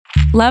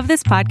Love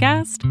this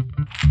podcast?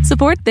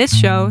 Support this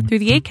show through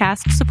the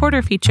Acast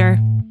supporter feature.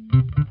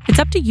 It's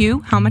up to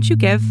you how much you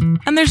give,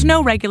 and there's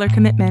no regular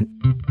commitment.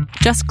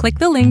 Just click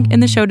the link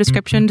in the show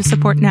description to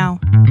support now.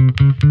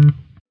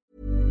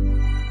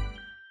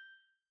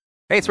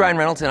 Hey, it's Ryan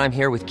Reynolds, and I'm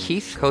here with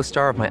Keith,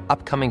 co-star of my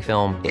upcoming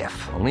film,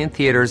 If, only in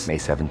theaters May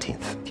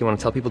 17th. Do you want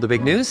to tell people the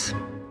big news?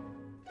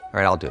 All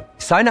right, I'll do it.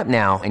 Sign up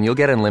now and you'll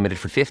get unlimited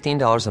for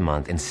 $15 a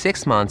month and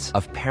 6 months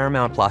of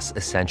Paramount Plus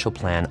Essential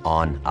Plan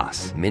on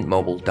us.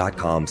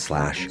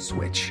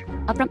 MintMobile.com/switch.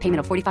 Upfront payment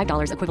of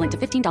 $45 equivalent to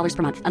 $15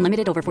 per month.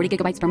 Unlimited over 40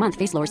 gigabytes per month.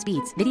 Face lower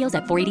speeds. Videos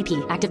at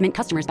 480p. Active Mint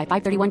customers by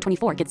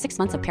 531.24 get 6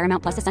 months of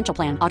Paramount Plus Essential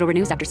Plan. Auto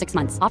renews after 6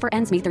 months. Offer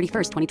ends May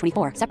 31st,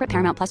 2024. Separate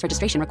Paramount Plus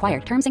registration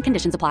required. Terms and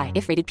conditions apply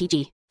if rated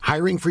PG.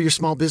 Hiring for your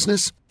small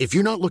business? If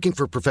you're not looking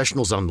for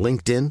professionals on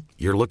LinkedIn,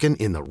 you're looking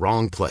in the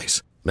wrong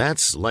place.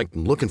 That's like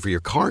looking for your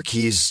car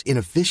keys in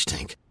a fish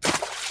tank.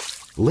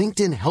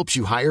 LinkedIn helps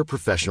you hire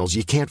professionals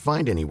you can't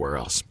find anywhere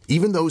else,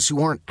 even those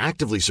who aren't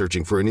actively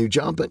searching for a new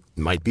job but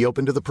might be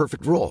open to the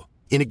perfect role.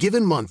 In a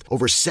given month,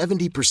 over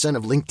 70%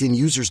 of LinkedIn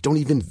users don't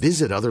even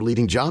visit other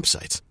leading job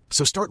sites.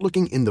 So start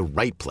looking in the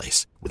right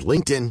place. With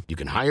LinkedIn, you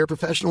can hire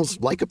professionals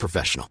like a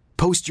professional.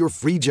 Post your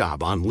free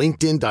job on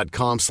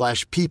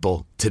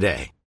linkedin.com/people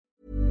today.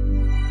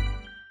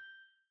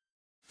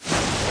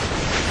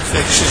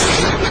 Fiction,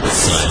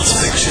 science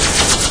fiction,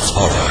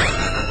 horror,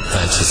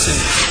 fantasy,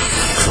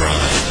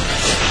 crime,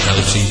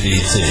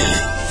 LGBT,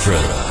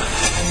 thriller.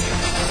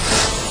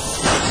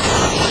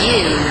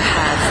 You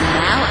have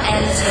now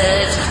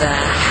entered the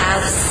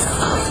House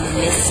of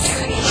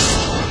Mystery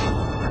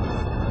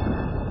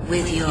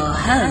with your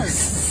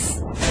hosts,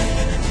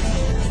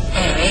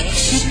 Eric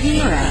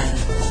Shapiro,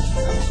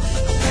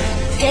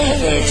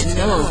 David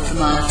North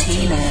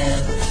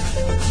Martino,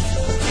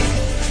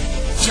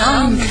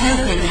 John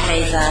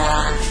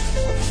Copenhaver,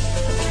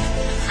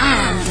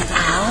 and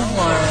Al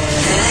Warren.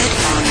 Heard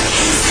on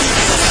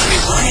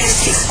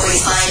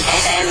 106.5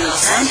 FM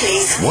Los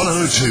Angeles,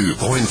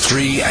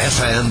 102.3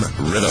 FM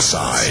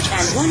Riverside,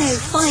 and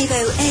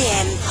 105.0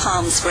 AM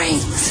Palm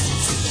Springs.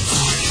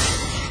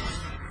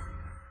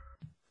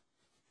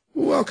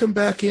 Welcome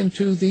back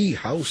into the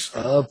House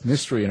of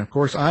Mystery. And, of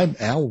course, I'm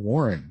Al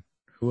Warren.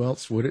 Who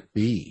else would it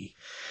be?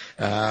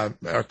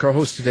 Our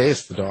co-host today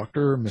is the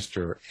doctor,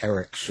 Mr.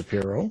 Eric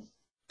Shapiro.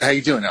 How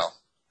you doing, Al?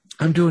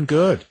 I'm doing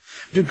good.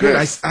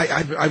 I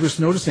was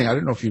noticing, I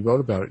don't know if you wrote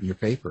about it in your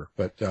paper,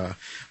 but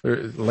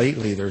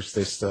lately there's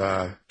this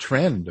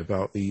trend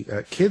about the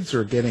kids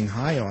are getting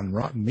high on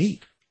rotten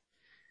meat.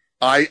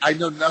 I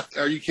know nothing.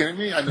 Are you kidding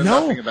me? I know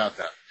nothing about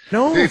that.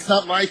 No. It's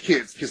not my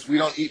kids because we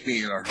don't eat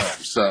meat in our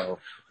home. So,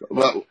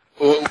 well,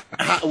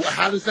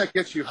 how does that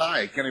get you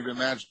high? I can't even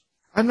imagine.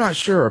 I'm not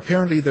sure.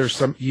 Apparently there's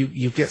some,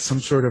 you get some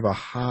sort of a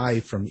high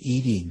from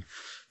eating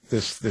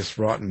this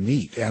rotten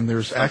meat. And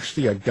there's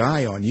actually a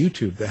guy on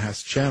YouTube that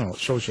has a channel. It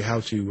shows you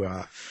how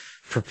to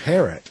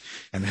prepare it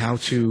and how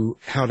to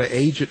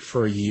age it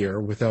for a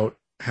year without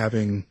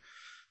having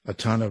a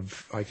ton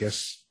of, I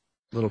guess,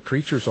 little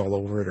creatures all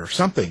over it or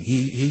something.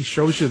 He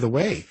shows you the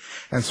way.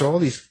 And so all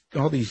these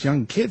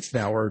young kids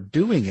now are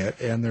doing it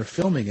and they're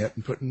filming it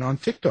and putting it on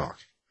TikTok.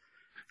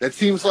 That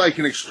seems like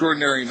an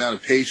extraordinary amount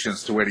of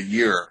patience to wait a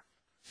year.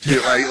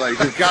 Like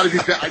there's got to be.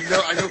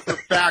 I know for a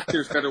fact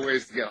there's better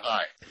ways to get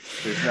high.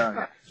 There's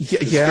not. It's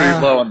pretty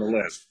low on the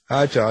list.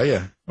 I tell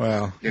you.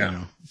 Well, you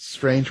know,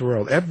 strange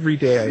world. Every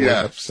day I wake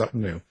up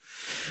something new.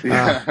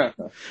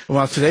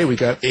 Well, today we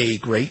got a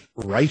great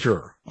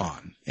writer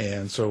on,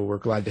 and so we're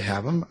glad to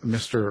have him,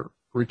 Mr.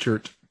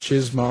 Richard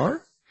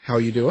Chizmar. How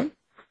are you doing?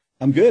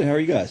 I'm good. How are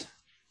you guys?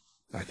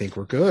 I think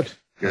we're good.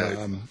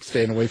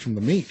 Staying away from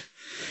the meat.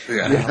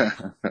 Yeah.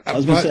 I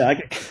was going to say,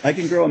 I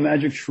can grow a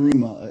magic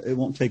shroom. It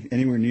won't take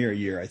anywhere near a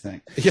year, I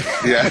think.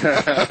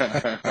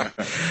 Yeah.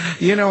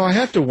 You know, I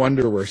have to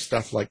wonder where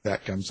stuff like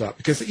that comes up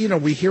because, you know,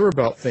 we hear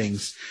about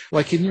things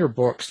like in your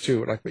books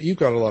too, but you've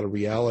got a lot of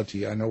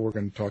reality. I know we're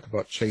going to talk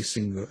about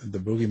chasing the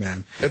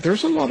boogeyman.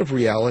 There's a lot of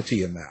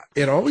reality in that.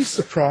 It always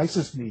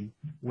surprises me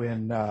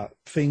when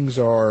things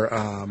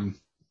are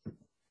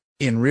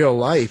in real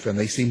life and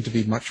they seem to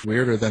be much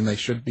weirder than they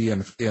should be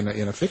in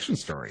a fiction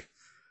story.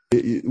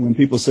 When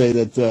people say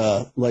that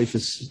life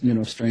is,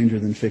 stranger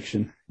than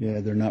fiction,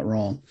 they're not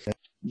wrong.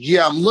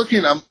 Yeah, I'm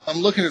looking at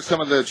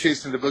some of the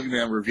Chasing the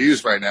Boogeyman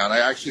reviews right now, and I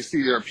actually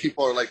see there are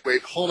people are like,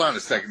 wait, hold on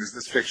a second, is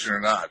this fiction or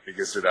not?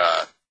 Because it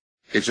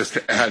just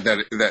had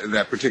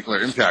that particular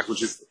impact,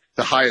 which is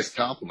the highest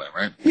compliment,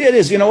 right? Yeah, it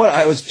is. You know what?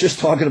 I was just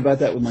talking about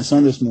that with my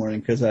son this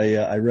morning because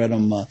I read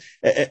him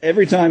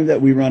every time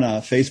that we run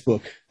a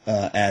Facebook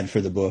ad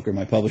for the book, or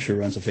my publisher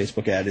runs a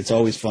Facebook ad, it's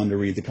always fun to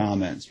read the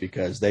comments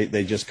because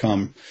they just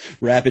come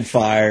rapid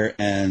fire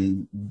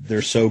and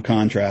they're so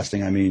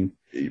contrasting. I mean,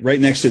 right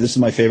next to this is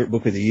my favorite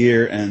book of the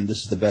year and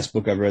this is the best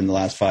book I've read in the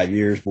last 5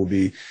 years will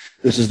be,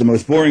 this is the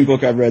most boring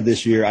book I've read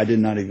this year. I did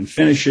not even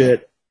finish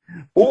it.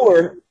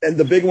 And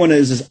the big one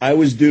is I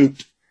was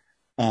duped.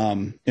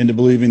 into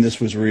believing this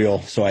was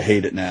real, so I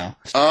hate it now.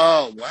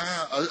 Oh,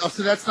 wow. Oh,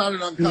 so that's not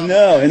an uncommon.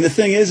 No, and the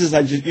thing is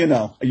I just,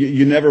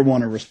 you never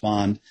want to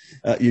respond.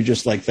 You're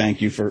just like,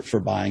 thank you for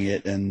buying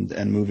it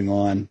and moving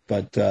on.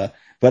 But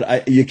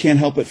you can't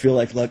help but feel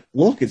like,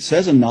 look, it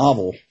says a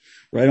novel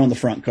right on the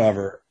front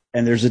cover,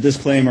 and there's a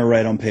disclaimer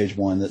right on page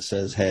 1 that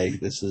says, hey,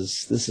 this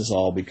is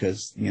all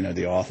because,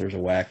 the author's a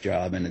whack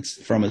job and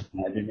it's from his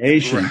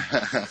imagination.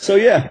 So,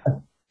 yeah.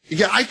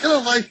 Yeah, I kind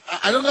of like,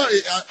 I don't know,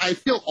 I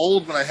feel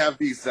old when I have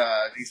these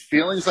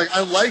feelings.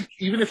 Like,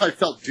 even if I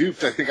felt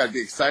duped, I think I'd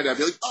be excited. I'd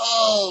be like,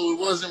 oh, it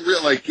wasn't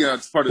real. Like,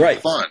 it's part of the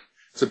fun.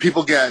 So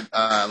people get,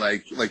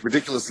 like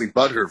ridiculously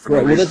butthurt for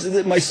no reason.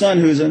 Well, my son,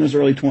 who's in his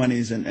early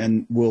 20s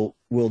and will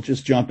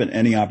just jump at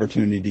any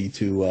opportunity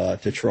to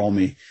troll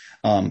me,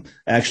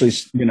 actually,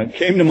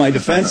 came to my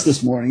defense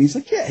this morning. He's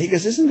like, yeah, he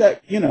goes, isn't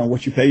that,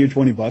 what you pay your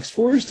 $20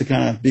 for, is to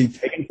kind of be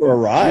taken for a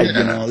ride?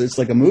 Yeah. It's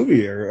like a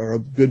movie or a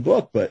good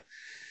book, but.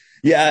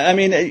 Yeah, I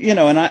mean,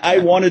 and I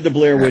wanted to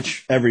Blair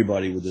Witch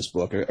everybody with this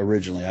book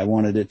originally. I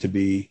wanted it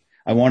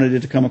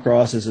to come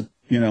across as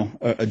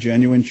a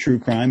genuine true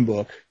crime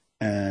book.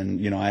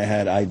 And, I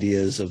had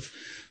ideas of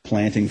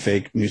planting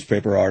fake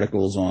newspaper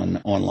articles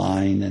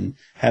online and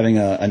having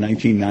a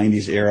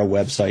 1990s era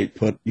website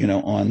put,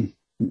 on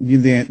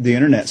the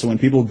internet. So when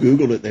people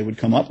Googled it, they would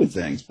come up with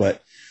things.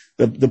 But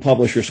the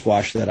publisher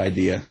squashed that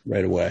idea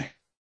right away.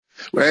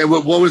 Right.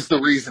 What was the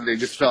reason? They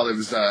just felt it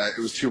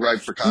was too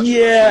ripe for controversy.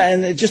 Yeah,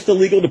 and just the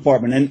legal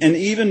department, and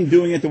even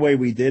doing it the way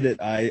we did it,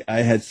 I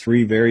had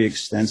 3 very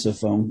extensive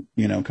phone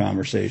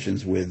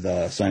conversations with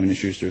Simon &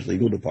 Schuster's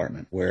legal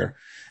department,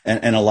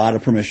 and a lot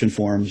of permission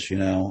forms. It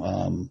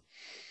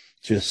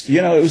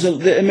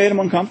made them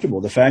uncomfortable.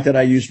 The fact that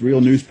I used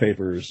real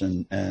newspapers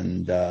and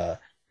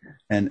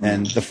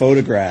the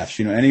photographs,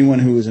 anyone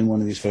who was in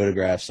one of these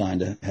photographs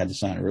had to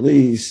sign a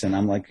release. And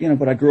I'm like,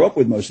 but I grew up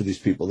with most of these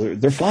people.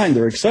 They're fine.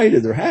 They're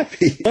excited. They're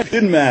happy. It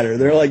didn't matter.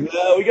 They're like,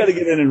 no, we got to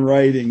get it in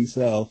writing.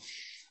 So,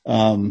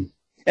 and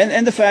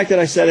the fact that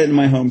I said it in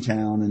my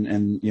hometown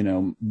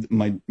and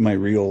my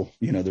real,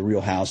 the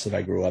real house that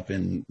I grew up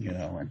in,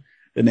 and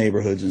the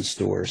neighborhoods and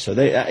stores. So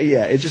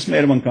it just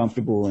made them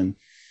uncomfortable. And,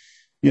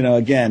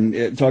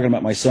 again, talking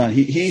about my son,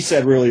 he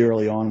said really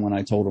early on when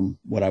I told him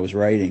what I was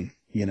writing,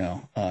 he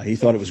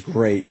thought it was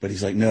great, but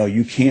he's like, no,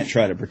 you can't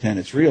try to pretend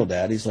it's real,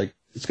 Dad. He's like,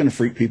 it's going to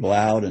freak people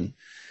out. And,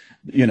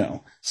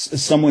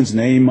 someone's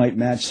name might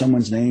match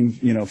someone's name,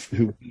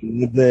 who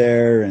lived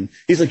there. And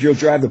he's like, you'll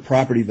drive the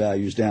property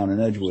values down in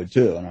Edgewood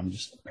too. And I'm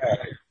just,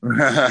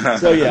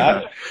 so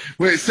yeah.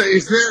 Wait, so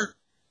is there,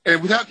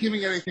 and without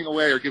giving anything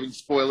away or giving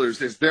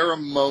spoilers, is there a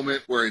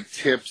moment where it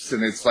tips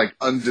and it's like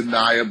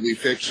undeniably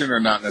fiction or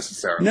not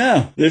necessarily?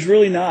 No, there's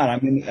really not. I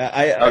mean,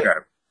 okay.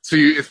 So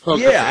it's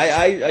poker. Yeah,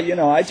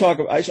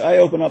 I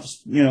open up,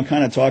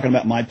 kind of talking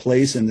about my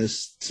place in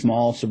this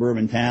small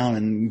suburban town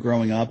and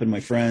growing up and my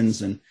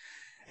friends, and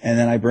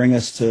then I bring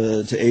us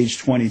to age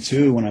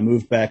 22 when I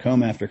moved back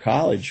home after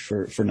college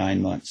for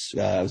 9 months.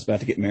 I was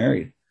about to get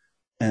married,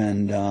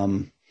 and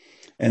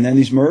then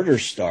these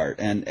murders start,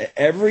 and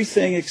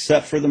everything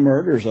except for the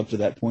murders up to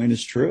that point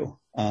is true.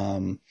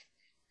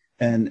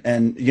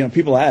 And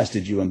people ask,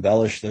 did you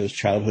embellish those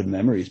childhood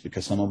memories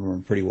because some of them are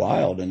pretty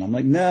wild? And I'm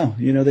like, no,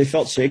 they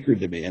felt sacred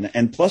to me.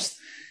 And plus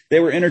they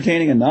were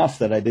entertaining enough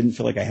that I didn't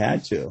feel like I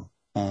had to.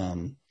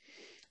 And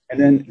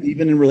then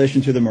even in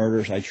relation to the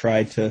murders, I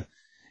tried to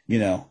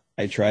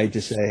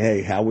say,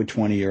 hey, how would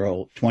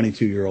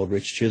 22-year-old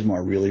Rich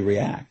Chismar really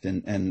react?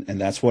 And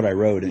that's what I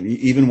wrote. And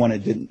even when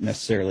it didn't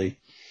necessarily,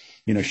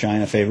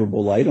 shine a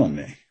favorable light on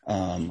me,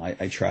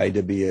 I tried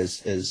to be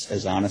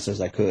as honest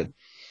as I could.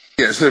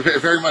 Yeah, so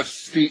very much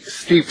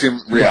steeped in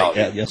reality.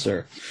 Right, yeah, yes,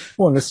 sir.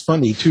 Well, and it's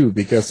funny too,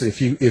 because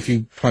if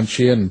you punch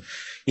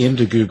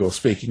into Google,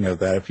 speaking of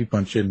that, if you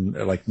punch in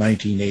like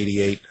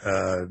 1988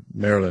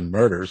 Maryland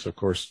murders, of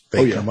course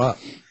they come up.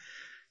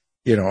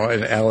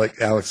 And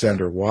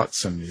Alexander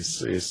Watson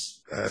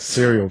is a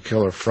serial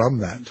killer from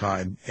that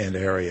time and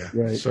area.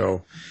 Right.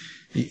 So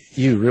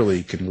you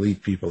really can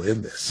lead people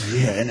in this.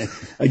 Yeah, and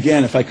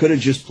again, if I could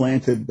have just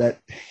planted that,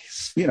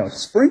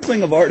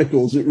 sprinkling of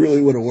articles, it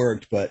really would have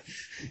worked. But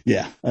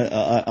yeah,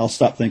 I'll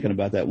stop thinking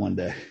about that one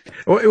day.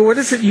 What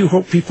is it you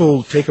hope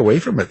people take away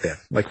from it then?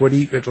 Like, what do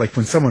you, like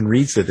when someone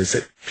reads it, is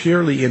it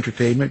purely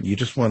entertainment? You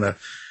just want to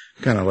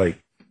kind of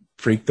like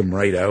freak them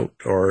right out,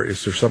 or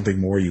is there something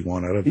more you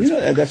want out of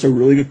it? That's a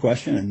really good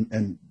question,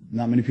 and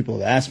not many people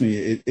have asked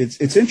me.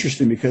 It's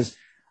interesting because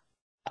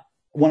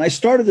when I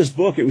started this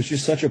book, it was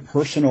just such a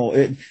personal.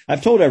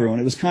 I've told everyone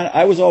it was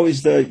I was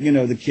always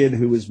the kid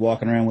who was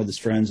walking around with his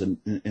friends in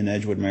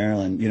Edgewood,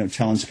 Maryland,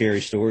 telling scary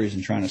stories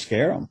and trying to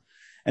scare them,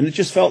 and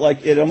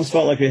it almost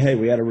felt like, hey,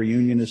 we had a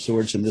reunion of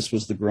sorts, and this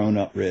was the grown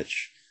up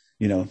Rich,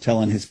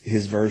 telling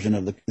his version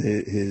of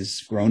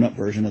his grown up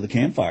version of the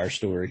campfire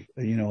story,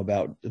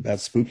 about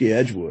spooky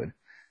Edgewood.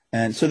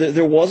 And so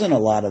there wasn't a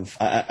lot of,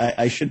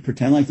 I should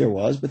pretend like there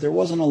was, but there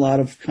wasn't a lot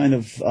of kind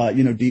of,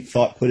 deep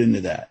thought put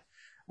into that.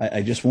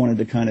 I just wanted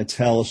to kind of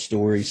tell a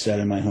story set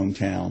in my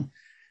hometown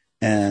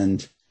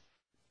and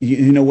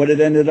you know, what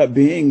it ended up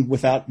being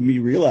without me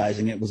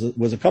realizing it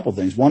was a couple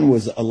things. One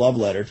was a love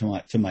letter to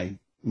my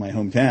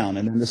hometown.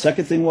 And then the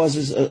second thing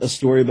is a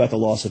story about the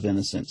loss of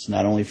innocence,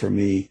 not only for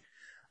me.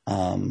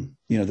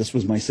 You know, this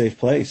was my safe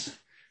place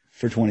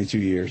for 22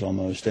 years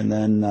almost. And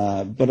then,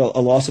 but a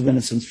loss of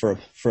innocence for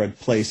a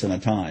place and a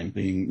time,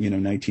 being, you know,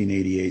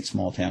 1988,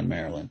 small town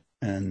Maryland.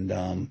 And,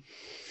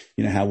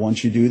 you know, how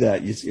once you do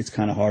that, it's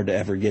kind of hard to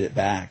ever get it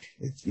back.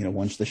 It's, you know,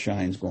 once the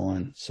shine's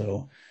gone.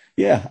 So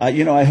yeah,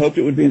 I hoped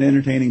it would be an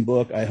entertaining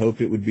book. I hoped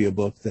it would be a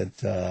book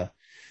that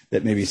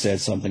maybe said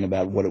something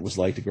about what it was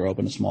like to grow up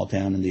in a small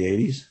town in the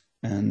 80s.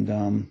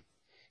 And,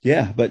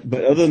 yeah, but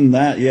other than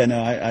that, yeah,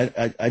 no,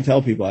 I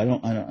tell people I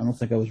don't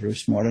think I was really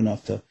smart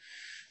enough to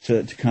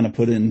kind of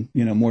put in,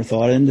 you know, more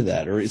thought into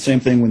that. Or same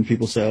thing when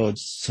people say, oh,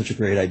 it's such a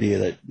great idea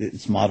that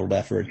it's modeled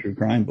after a true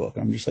crime book.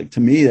 I'm just like, to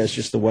me, that's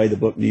just the way the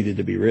book needed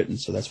to be written.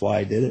 So that's why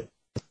I did it.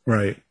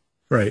 Right.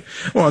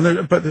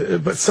 Well,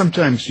 but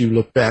sometimes you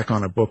look back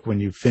on a book when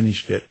you've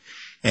finished it,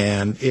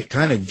 and it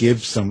kind of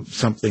gives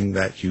something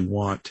that you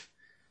want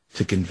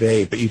to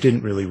convey, but you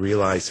didn't really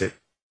realize it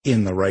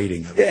in the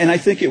writing of it. And I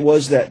think it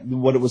was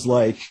what it was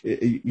like,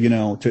 you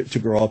know, to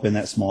grow up in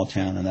that small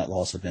town and that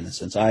loss of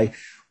innocence. I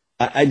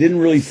didn't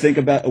really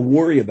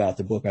worry about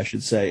the book, I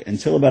should say,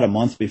 until about a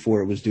month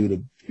before it was due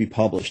to be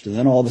published. And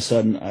then all of a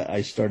sudden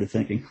I started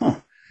thinking,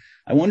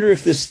 I wonder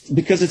if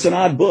because it's an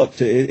odd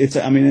book. It's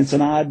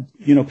an odd,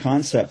 you know,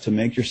 concept to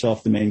make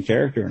yourself the main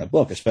character in a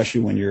book, especially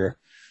when you're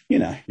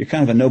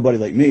kind of a nobody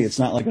like me. It's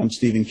not like I'm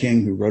Stephen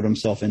King who wrote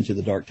himself into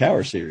the Dark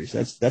Tower series.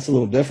 That's a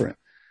little different.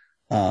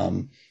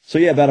 So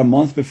yeah, about a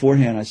month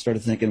beforehand, I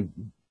started thinking,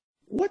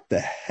 what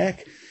the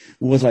heck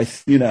was I,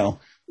 you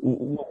know,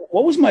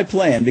 what was my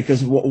plan?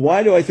 Because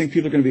why do I think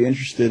people are going to be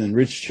interested in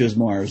Rich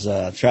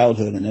Chismar's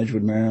childhood in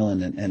Edgewood,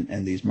 Maryland,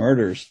 and these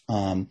murders?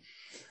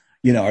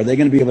 You know, are they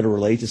going to be able to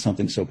relate to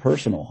something so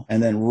personal?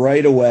 And then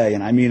right away,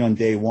 and I mean on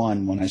day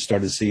one, when I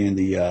started seeing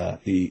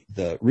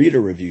the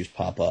reader reviews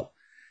pop up,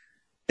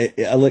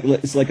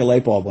 it's like a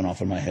light bulb went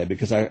off in my head,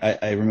 because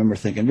I remember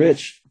thinking,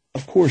 Rich,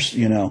 of course,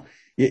 you know,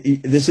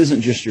 this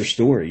isn't just your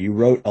story. You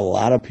wrote a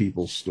lot of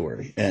people's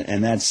story.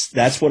 And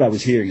that's what I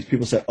was hearing, is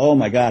people said, oh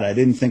my God, I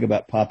didn't think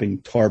about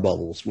popping tar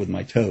bubbles with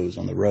my toes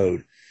on the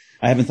road.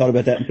 I haven't thought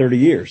about that in 30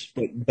 years.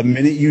 But the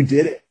minute you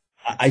did it,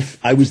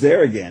 I was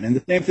there again. And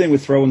the same thing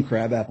with throwing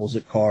crab apples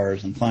at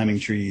cars and climbing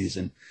trees.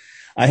 And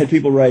I had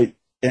people write,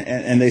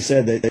 and they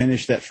said they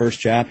finished that first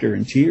chapter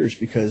in tears,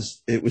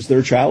 because it was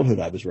their childhood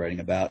I was writing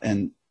about.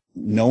 And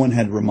no one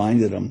had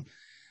reminded them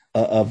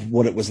of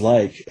what it was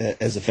like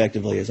as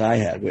effectively as I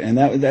had. And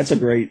that's a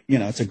great, you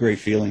know, it's a great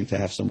feeling to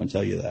have someone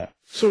tell you that.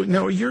 So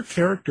now your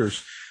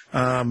characters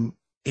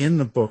in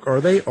the book,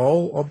 are they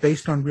all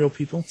based on real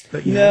people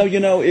that you know? No, you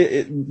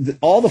know,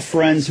 all the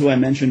friends who I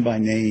mentioned by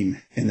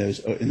name in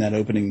that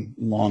opening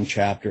long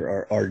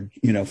chapter are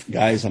you know,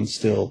 guys I'm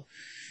still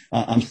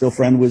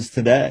friend with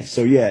today.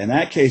 So yeah, in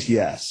that case,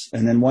 yes.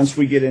 And then once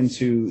we get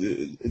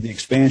into the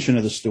expansion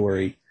of the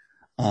story,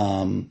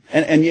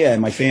 and yeah,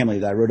 my family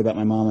that I wrote about,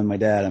 my mom and my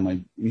dad and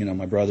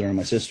my brother and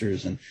my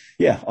sisters, and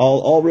yeah,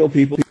 all real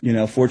people. You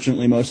know,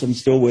 fortunately, most of them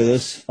still with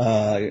us.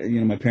 You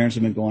know, my parents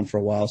have been gone for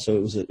a while, so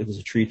it was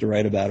a treat to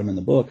write about them in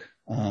the book.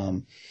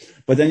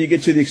 But then you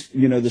get to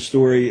the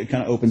story, it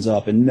kind of opens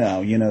up, and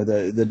no, you know,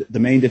 the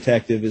main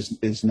detective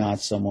is not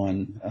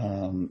someone,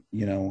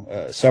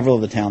 several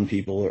of the town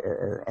people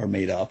are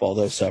made up,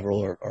 although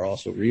several are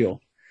also real.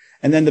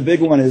 And then the big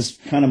one is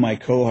kind of my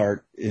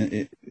cohort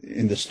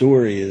in the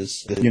story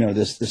is, you know,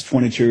 this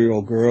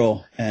 22-year-old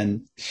girl,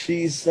 and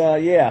she's,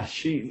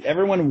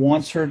 everyone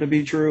wants her to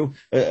be true,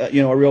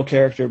 you know, a real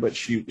character, but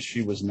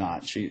she was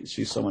not.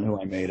 She's someone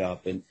who I made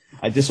up, and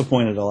I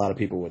disappointed a lot of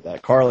people with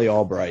that. Carly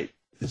Albright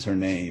is her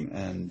name,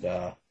 and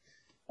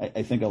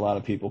I think a lot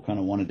of people kind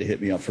of wanted to hit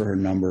me up for her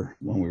number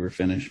when we were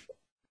finished.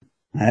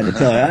 I had to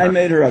tell you, I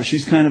made her up.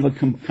 She's kind of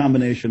a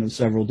combination of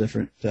several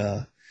different,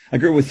 I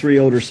grew up with 3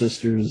 older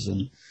sisters,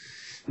 and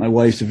my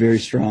wife's a very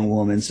strong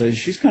woman, so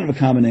she's kind of a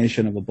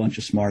combination of a bunch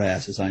of smart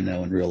asses I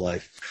know in real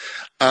life.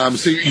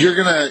 So you're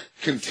going to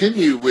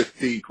continue with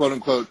the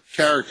quote-unquote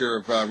character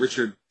of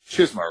Richard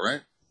Chismar,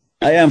 right?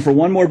 I am, for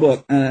one more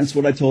book, and that's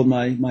what I told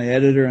my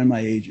editor and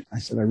my agent. I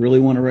said, I really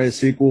want to write a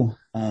sequel.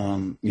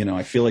 You know,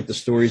 I feel like the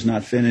story's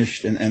not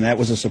finished, and that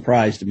was a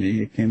surprise to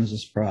me. It came as a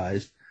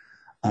surprise.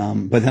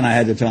 But then I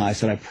had to tell, I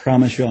said, I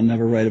promise you I'll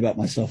never write about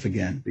myself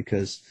again,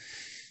 because,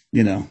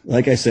 you know,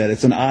 like I said,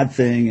 it's an odd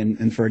thing.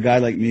 And for a guy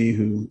like me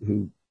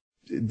who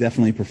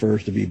definitely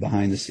prefers to be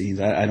behind the scenes,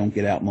 I don't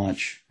get out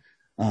much.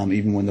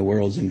 Even when the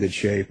world's in good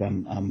shape,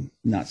 I'm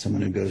not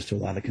someone who goes to a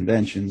lot of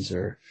conventions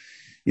or,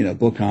 you know,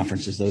 book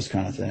conferences, those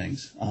kind of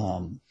things.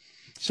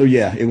 So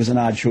yeah, it was an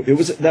odd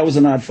that was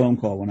an odd phone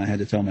call when I had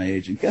to tell my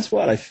agent, guess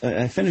what?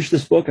 I finished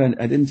this book. I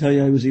didn't tell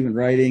you I was even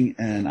writing,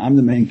 and I'm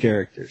the main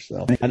character.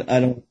 So I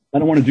don't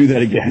want to do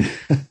that again.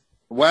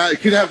 Well,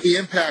 it could have the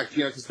impact,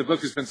 you know, because the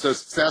book has been so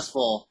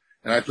successful.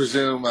 And I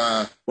presume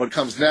what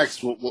comes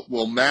next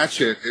will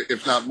match it,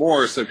 if not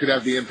more. So it could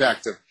have the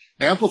impact of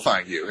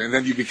amplifying you. And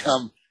then you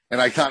become an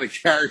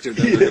iconic character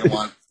that they're going to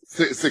want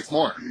six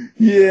more.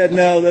 Yeah,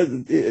 no,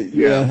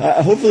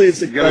 hopefully it's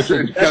that's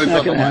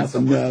not going to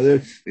happen.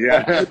 No,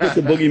 I'll put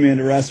the Boogeyman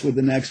to rest with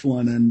the next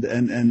one,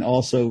 and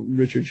also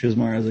Richard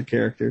Chizmar as a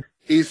character.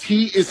 Is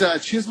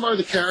Chizmar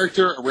the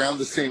character around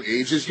the same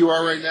age as you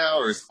are right now,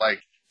 or is it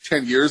like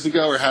 10 years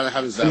ago, or how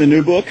does that? In the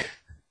new book?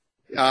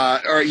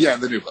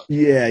 The new book.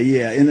 Yeah.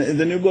 In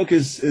the new book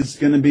is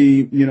going to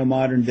be,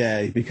 modern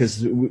day,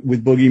 because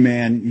with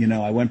Boogeyman,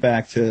 I went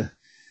back to,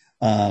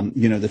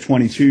 the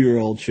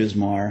 22-year-old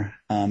Chizmar,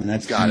 and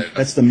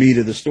that's the meat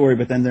of the story.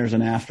 But then there's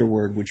an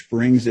afterword which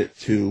brings it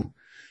to,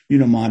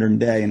 modern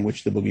day, in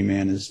which the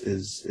Boogeyman is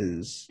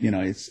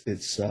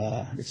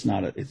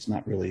it's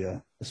not really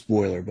a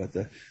spoiler, but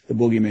the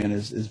Boogeyman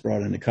is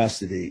brought into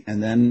custody,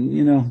 and then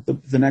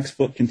the next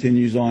book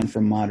continues on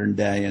from modern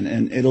day,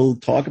 and it'll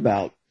talk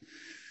about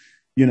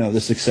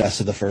the success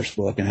of the first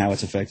book and how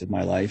it's affected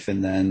my life,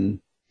 and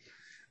then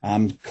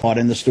I'm caught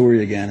in the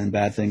story again, and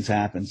bad things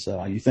happen.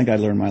 So you think I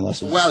learned my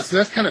lesson? Wow, so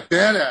that's kind of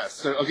badass.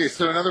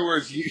 So in other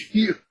words,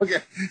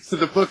 so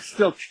the book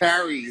still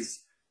carries.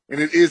 And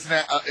it is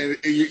now,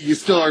 you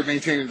still are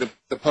maintaining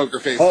the poker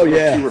face. Oh,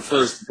 yeah. You were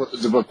first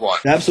to book one.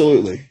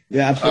 Absolutely.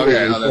 Yeah, absolutely.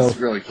 Okay, that's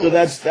really cool. So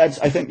that's,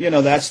 I think,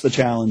 that's the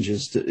challenge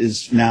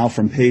is now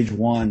from page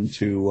one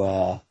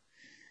to,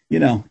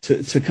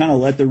 to kind of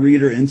let the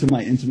reader into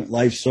my intimate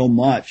life so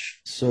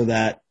much so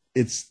that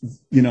it's,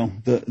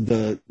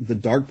 the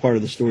dark part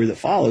of the story that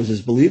follows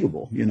is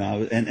believable, and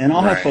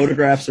I'll have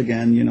photographs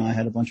again. I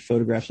had a bunch of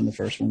photographs in the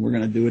first one. We're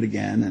going to do it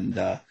again.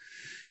 And,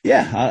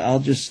 I'll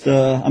just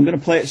I'm going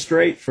to play it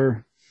straight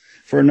for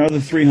another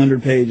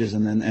 300 pages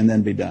and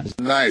then be done.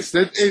 Nice.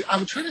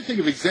 I'm trying to think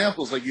of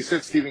examples, like you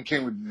said, Stephen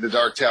King with The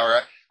Dark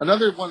Tower.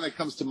 Another one that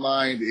comes to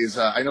mind is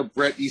I know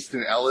Bret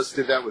Easton Ellis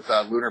did that with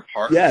Lunar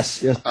Park.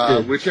 Yes.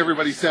 Which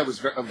everybody said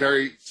was a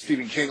very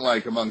Stephen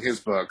King-like among his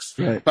books.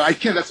 Right. But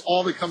that's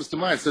all that comes to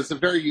mind. So it's a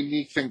very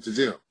unique thing to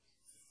do.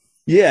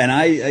 Yeah, and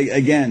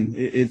again,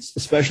 it's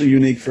especially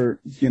unique for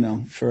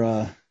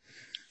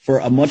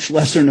a much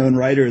lesser known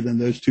writer than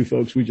those two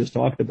folks we just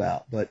talked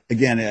about. But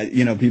again,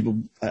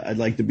 I'd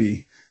like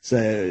to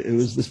say it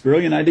was this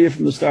brilliant idea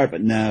from the start,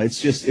 but no,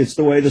 it's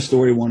the way the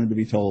story wanted to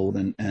be told.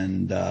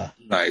 And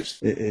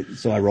nice.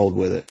 So I rolled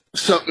with it.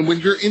 So when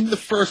you're in the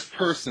first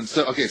person,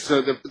 so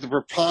the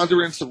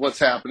preponderance of what's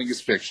happening is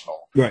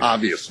fictional, right,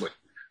 obviously.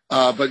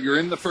 But you're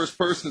in the first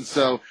person.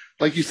 So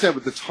like you said,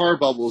 with the tar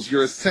bubbles,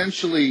 you're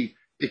essentially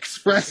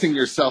expressing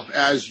yourself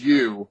as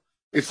you.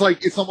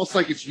 It's almost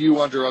like it's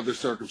you under other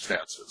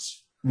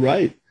circumstances.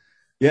 Right.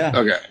 Yeah.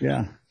 Okay.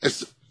 Yeah.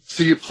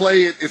 So you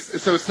play it.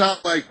 So it's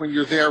not like when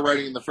you're there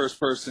writing in the first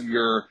person,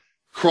 you're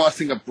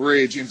crossing a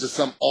bridge into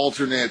some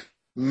alternate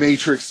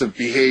matrix of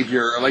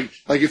behavior. Like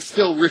it's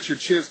still Richard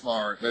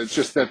Chizmar. It's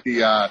just that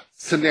the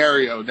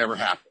scenario never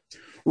happened.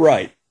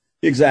 Right.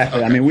 Exactly.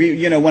 Okay. I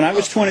mean, when I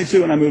was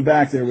 22 and I moved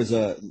back, there was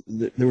a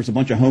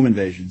bunch of home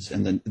invasions,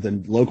 and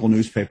the local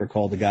newspaper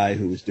called the guy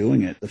who was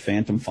doing it the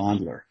Phantom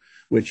Fondler,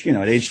 which,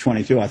 at age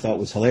 22 I thought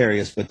was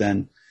hilarious. But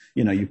then,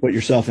 you put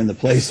yourself in the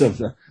place of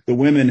the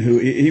women who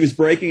he was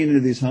breaking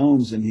into these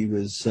homes, and he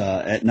was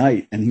at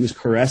night, and he was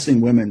caressing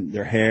women,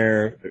 their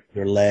hair,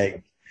 their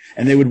leg,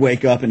 and they would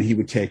wake up and he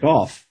would take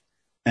off.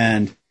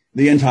 And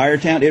the entire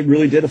town, it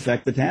really did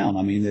affect the town.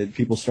 I mean,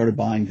 people started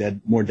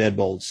buying more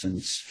deadbolts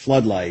and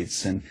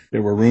floodlights, and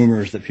there were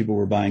rumors that people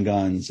were buying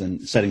guns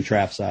and setting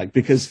traps out,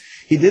 because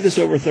he did this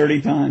over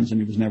 30 times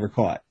and he was never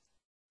caught.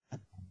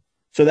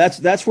 So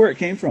that's where it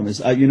came from. Is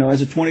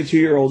as a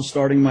 22-year-old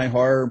starting my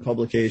horror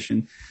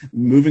publication,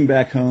 moving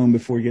back home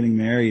before getting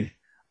married,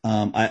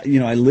 I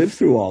lived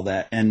through all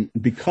that, and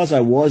because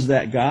I was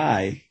that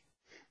guy,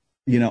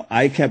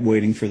 I kept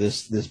waiting for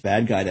this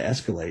bad guy to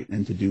escalate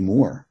and to do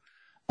more.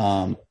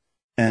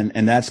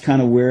 And that's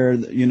kind of where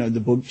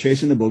the book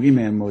Chasing the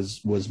Boogeyman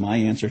was my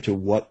answer to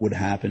what would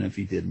happen if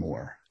he did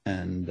more,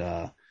 and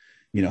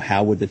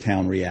how would the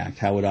town react?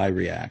 How would I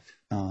react?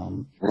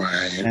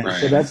 Right.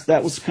 So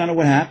that was kind of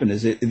what happened.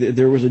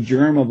 There was a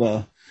germ of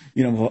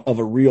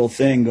a real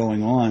thing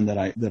going on that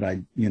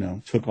I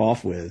took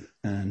off with,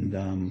 and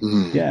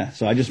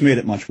so I just made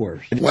it much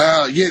worse.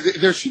 Wow, yeah,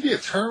 there should be a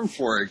term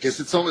for it, because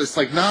it's almost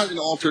like not an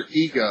alter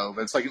ego,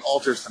 but it's like an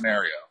alter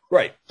scenario.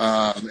 Right.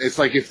 It's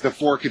like if the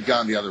fork had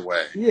gone the other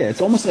way. Yeah,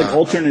 it's almost like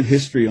alternate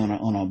history on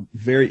a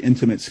very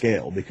intimate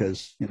scale,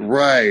 because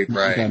right.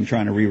 I'm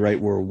trying to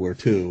rewrite World War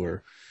II,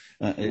 or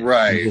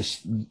right.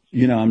 Just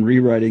I'm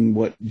rewriting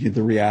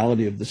the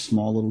reality of this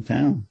small little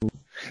town.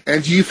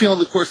 And do you feel in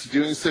the course of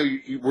doing so,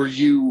 were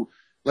you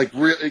like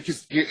really?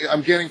 Because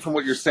I'm getting from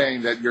what you're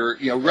saying that you're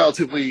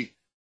relatively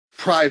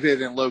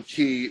private and low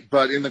key,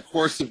 but in the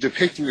course of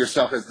depicting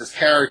yourself as this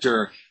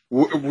character,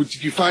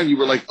 did you find you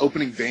were like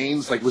opening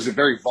veins? Like, was it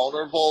very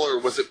vulnerable, or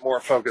was it more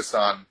focused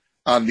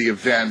on the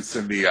events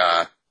and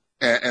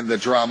the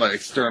drama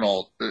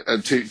external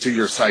to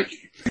your psyche?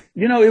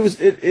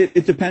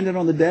 It depended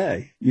on the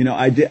day.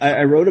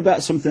 I wrote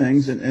about some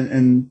things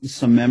and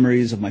some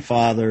memories of my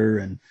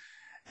father,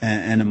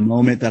 and a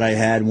moment that I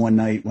had one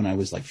night when I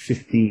was like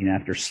 15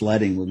 after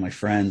sledding with my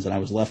friends, and I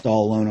was left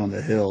all alone on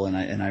the hill. And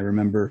I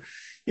remember,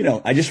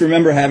 I just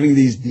remember having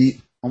these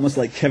deep, almost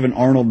like Kevin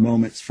Arnold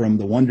moments from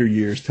the Wonder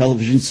Years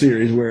television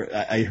series where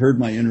I heard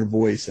my inner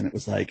voice, and it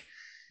was like,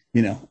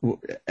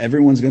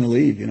 everyone's going to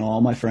leave. All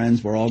my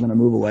friends, we're all going to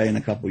move away in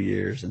a couple of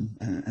years, and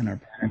our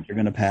parents are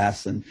going to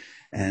pass, and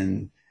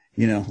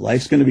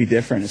life's going to be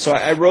different. And so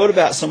I wrote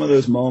about some of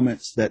those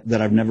moments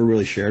that I've never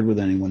really shared with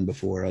anyone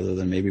before, other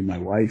than maybe my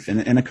wife,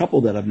 and a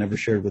couple that I've never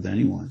shared with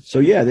anyone. So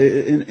yeah,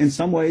 in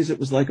some ways it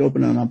was like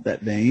opening up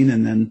that vein.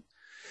 And then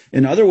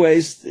in other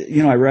ways,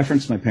 I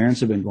referenced my parents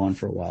have been gone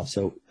for a while.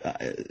 So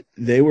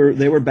they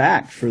were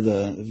back for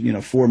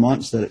the, 4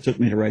 months that it took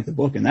me to write the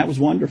book. And that was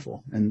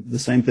wonderful. And the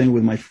same thing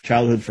with my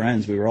childhood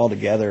friends. We were all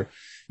together,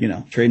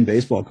 trading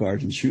baseball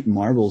cards and shooting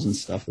marbles and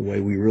stuff the way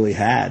we really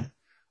had.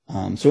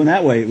 So in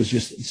that way, it was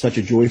just such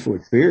a joyful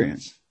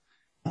experience.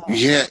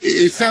 Yeah,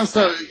 it sounds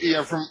so,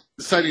 from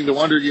citing the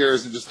Wonder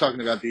Years and just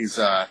talking about these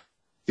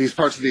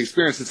parts of the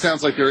experience, it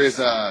sounds like there is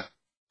a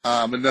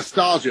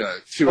nostalgia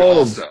to it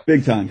also.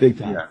 Big time.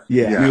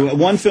 Yeah. I mean,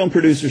 one film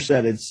producer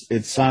said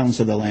it's Silence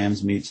of the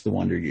Lambs meets the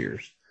Wonder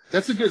Years.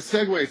 That's a good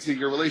segue to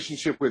your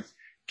relationship with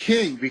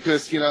King,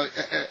 because,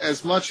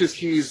 as much as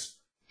he's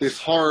this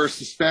horror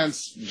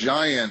suspense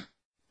giant,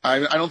 I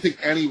don't think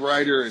any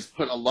writer has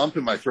put a lump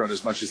in my throat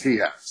as much as he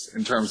has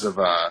in terms of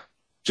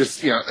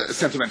just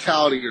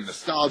sentimentality or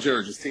nostalgia,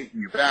 or just taking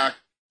you back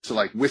to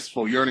like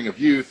wistful yearning of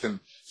youth. And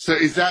so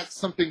is that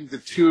something the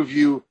two of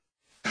you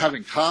have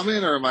in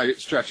common, or am I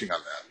stretching on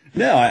that?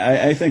 No,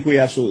 I think we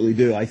absolutely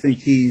do. I think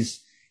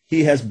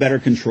he has better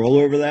control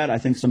over that. I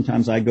think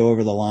sometimes I go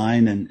over the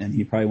line, and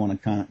he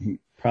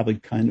probably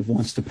kind of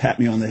wants to pat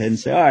me on the head and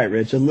say, all right,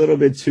 Rich, a little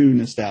bit too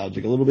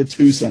nostalgic, a little bit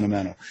too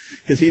sentimental,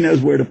 because he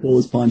knows where to pull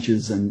his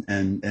punches, and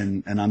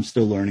I'm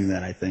still learning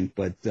that, I think.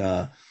 But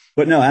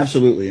no,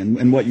 absolutely.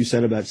 And what you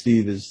said about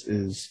Steve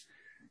is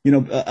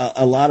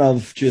a lot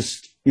of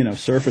just,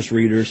 surface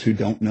readers who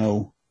don't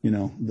know,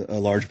 a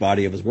large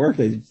body of his work,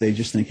 they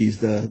just think he's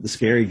the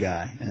scary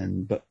guy.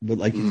 But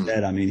like you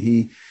said, I mean,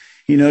 he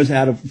knows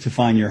how to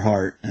find your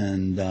heart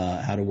and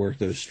how to work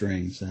those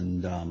strings.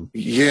 And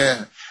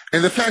yeah,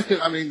 and the fact that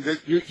that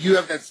you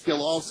have that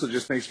skill also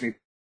just makes me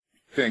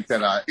think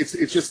that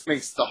it just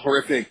makes the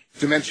horrific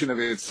dimension of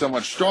it so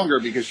much stronger,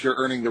 because you're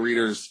earning the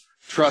reader's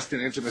trust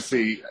and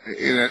intimacy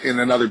in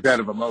another bed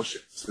of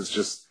emotions. It's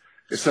just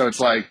so it's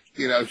like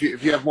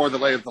if you have more of the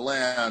lay of the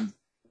land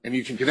and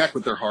you can connect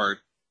with their heart,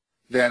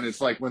 then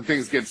it's like when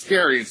things get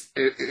scary,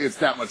 it's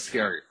that much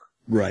scarier.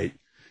 Right.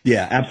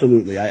 Yeah,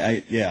 absolutely.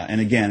 Yeah. And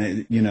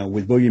again,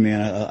 with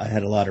Boogeyman, I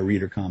had a lot of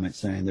reader comments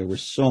saying there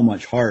was so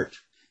much heart,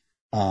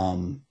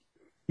 in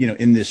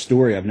this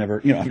story. I've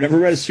never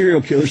read a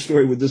serial killer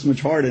story with this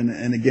much heart.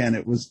 And again,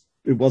 it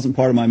wasn't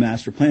part of my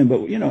master plan,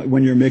 but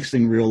when you're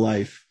mixing real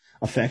life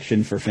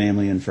affection for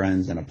family and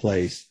friends and a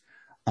place,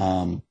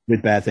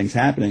 with bad things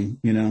happening,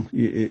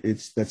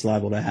 that's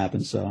liable to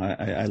happen. So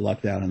I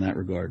lucked out in that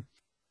regard.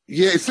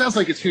 Yeah, it sounds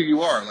like it's who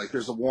you are. Like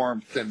there's a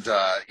warmth, and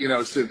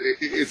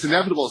it's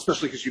inevitable,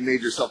 especially because you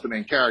made yourself the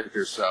main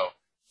character. So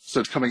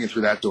it's coming in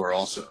through that door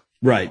also.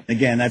 Right.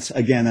 Again, that's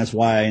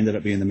why I ended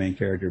up being the main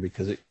character,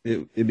 because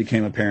it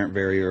became apparent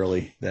very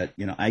early that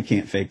I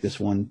can't fake this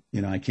one.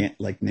 I can't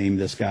like name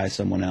this guy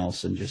someone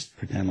else and just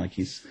pretend like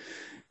he's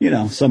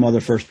some other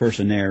first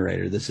person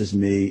narrator. This is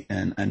me,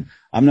 and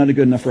I'm not a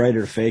good enough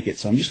writer to fake it,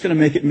 so I'm just going to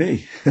make it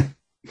me.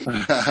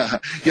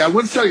 Yeah, I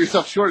wouldn't sell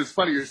yourself short. It's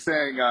funny you're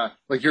saying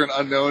like you're an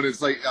unknown.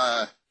 It's like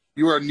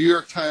you are a New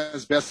York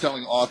Times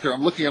best-selling author.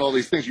 I'm looking at all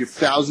these things. You have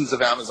thousands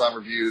of Amazon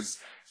reviews,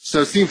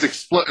 so it seems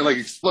like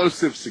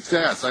explosive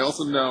success. I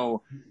also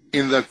know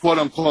in the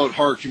quote-unquote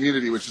horror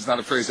community, which is not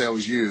a phrase I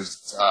always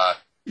use,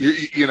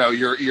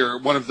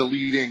 you're one of the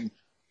leading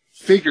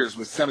figures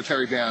with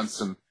Cemetery Dance,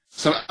 and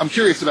so I'm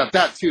curious about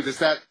that too.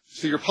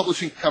 So your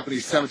publishing company,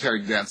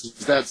 Cemetery Dance,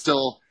 is that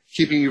still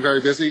keeping you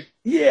very busy?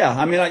 Yeah,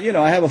 I mean,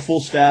 I have a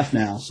full staff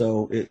now,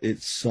 so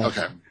it's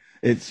okay.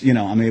 It's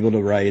I'm able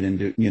to write and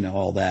do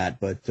all that,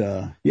 but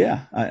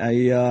yeah,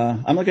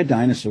 I'm like a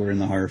dinosaur in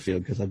the horror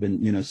field, because I've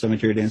been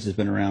Cemetery Dance has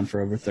been around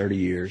for over 30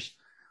 years,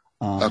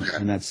 okay.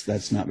 And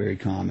that's not very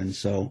common.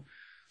 So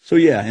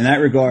yeah, in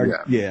that regard,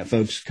 yeah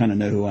folks kind of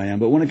know who I am.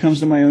 But when it comes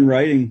to my own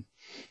writing,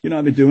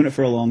 I've been doing it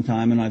for a long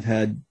time, and I've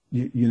had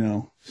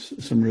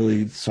some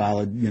really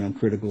solid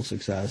critical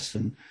success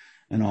and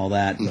all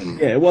that. But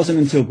yeah, it wasn't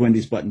until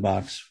Gwendy's Button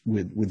Box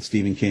with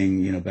Stephen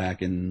King,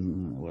 back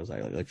in, what was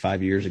I, like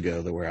 5 years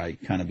ago, where I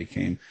kind of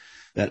became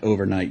that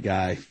overnight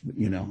guy,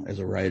 as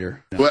a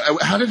writer. Well,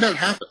 how did that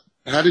happen?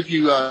 How did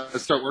you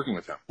start working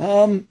with him?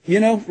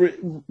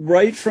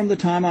 Right from the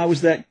time I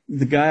was the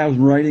guy I was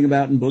writing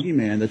about in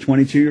Boogeyman, the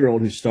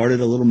 22-year-old who started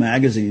a little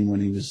magazine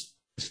when he was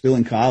still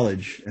in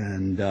college,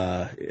 and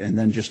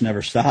then just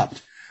never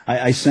stopped.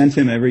 I sent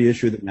him every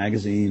issue of the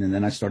magazine, and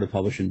then I started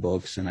publishing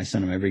books, and I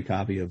sent him every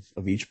copy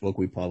of each book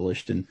we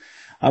published. And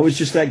I was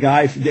just that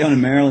guy down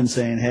in Maryland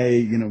saying,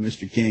 hey,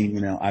 Mr.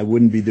 King, I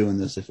wouldn't be doing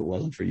this if it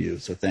wasn't for you.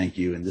 So thank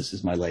you. And this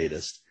is my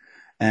latest.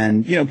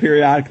 And,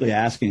 periodically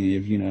asking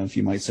if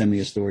you might send me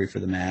a story for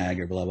the mag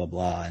or blah, blah,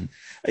 blah. And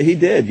he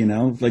did,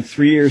 like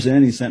 3 years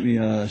in, he sent me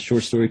a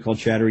short story called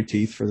Chattery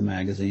Teeth for the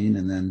magazine.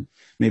 And then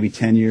maybe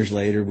 10 years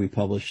later, we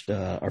published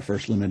our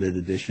first limited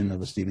edition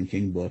of a Stephen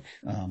King book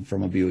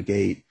from a Buick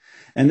 8.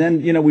 And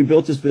then, we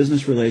built this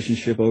business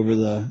relationship over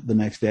the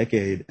next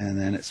decade. And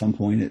then at some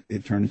point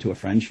it turned into a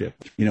friendship,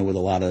 with a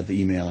lot of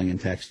emailing and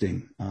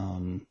texting.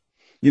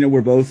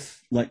 We're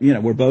both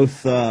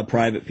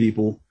private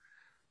people.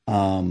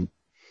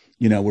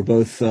 We're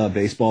both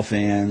baseball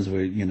fans.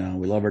 We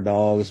love our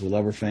dogs. We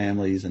love our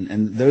families.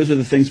 And those are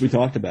the things we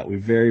talked about. We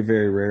very,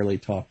 very rarely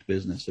talked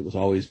business. It was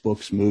always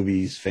books,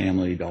 movies,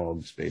 family,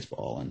 dogs,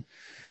 baseball.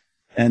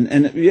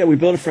 And we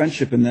built a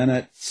friendship. And then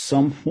at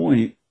some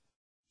point,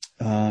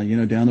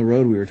 down the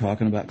road, we were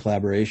talking about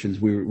collaborations.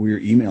 We were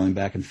emailing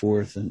back and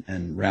forth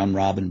and round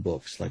robin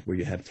books, like where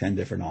you have 10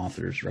 different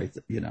authors, right?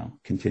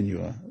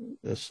 Continue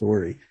a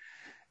story.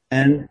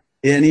 And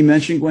he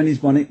mentioned Gwendy's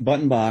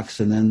button box,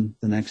 and then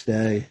the next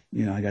day,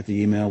 I got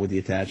the email with the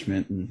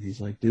attachment, and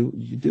he's like, do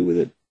with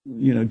it,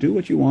 do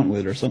what you want with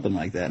it, or something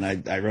like that.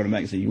 And I wrote him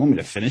back and said, you want me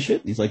to finish it?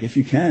 And he's like, if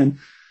you can.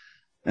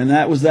 And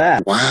that was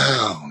that.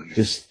 Wow.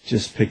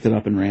 Just picked it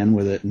up and ran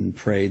with it and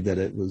prayed that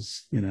it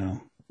was,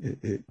 the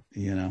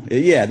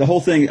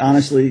whole thing,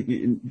 honestly,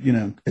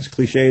 as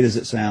cliched as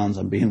it sounds,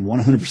 I'm being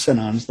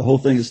 100% honest. The whole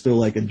thing is still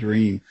like a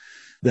dream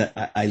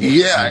that I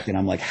look back and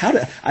I'm like,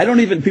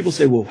 people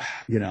say, well,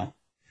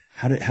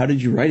 how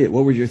did you write it?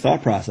 What was your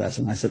thought process?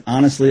 And I said,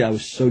 honestly, I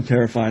was so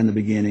terrified in the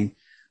beginning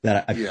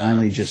that I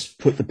finally just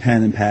put the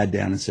pen and pad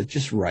down and said,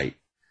 just write.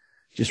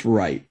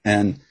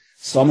 And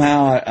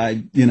somehow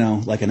I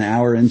like an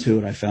hour into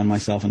it, I found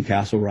myself in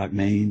Castle Rock,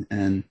 Maine,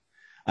 and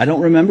I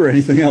don't remember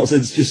anything else.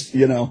 It's just,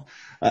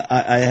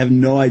 I have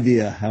no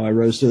idea how I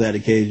rose to that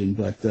occasion,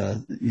 but,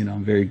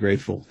 I'm very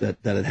grateful that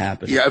it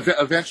happened. Yeah.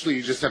 Eventually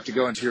you just have to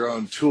go into your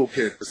own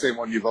toolkit, the same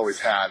one you've always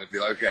had, and be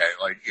like, okay,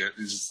 like,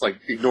 it's just like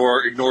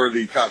ignore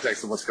the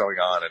context of what's going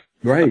on and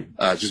right.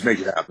 Just make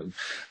it happen.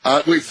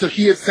 Wait, so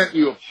he had sent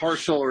you a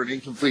partial or an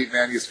incomplete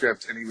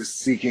manuscript and he was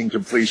seeking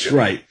completion.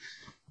 Right.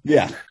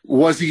 Yeah.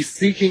 Was he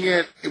seeking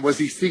it in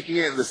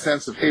the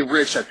sense of, hey,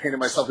 Rich, I painted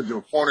myself into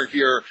a corner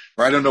here,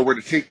 or I don't know where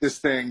to take this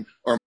thing,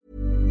 or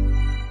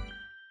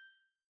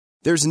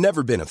There's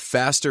never been a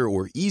faster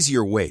or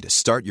easier way to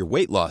start your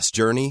weight loss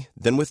journey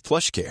than with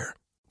PlushCare.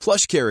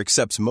 PlushCare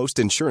accepts most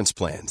insurance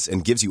plans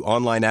and gives you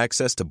online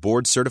access to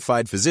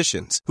board-certified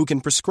physicians who can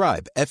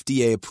prescribe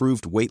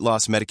FDA-approved weight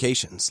loss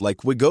medications like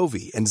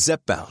Wegovy and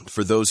Zepbound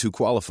for those who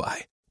qualify.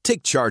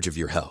 Take charge of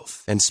your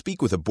health and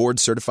speak with a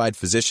board-certified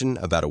physician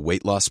about a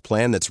weight loss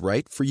plan that's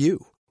right for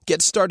you.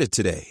 Get started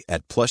today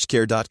at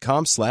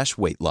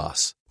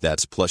plushcare.com/weight-loss.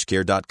 That's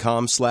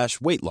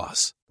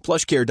plushcare.com/weight-loss.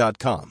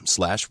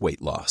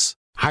 plushcare.com/weight-loss.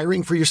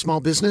 Hiring for your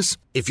small business?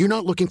 If you're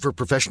not looking for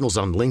professionals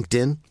on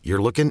LinkedIn,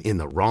 you're looking in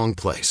the wrong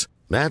place.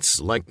 That's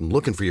like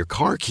looking for your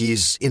car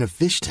keys in a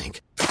fish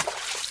tank.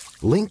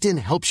 LinkedIn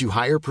helps you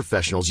hire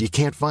professionals you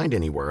can't find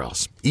anywhere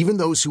else, even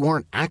those who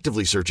aren't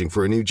actively searching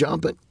for a new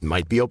job but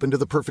might be open to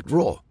the perfect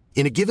role.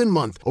 In a given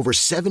month, over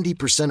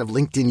 70% of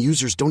LinkedIn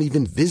users don't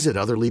even visit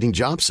other leading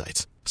job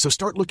sites. So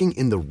start looking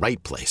in the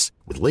right place.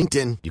 With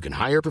LinkedIn, you can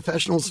hire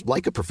professionals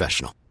like a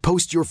professional.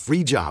 Post your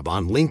free job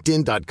on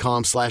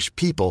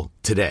linkedin.com/people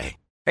today.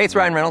 Hey, it's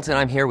Ryan Reynolds, and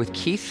I'm here with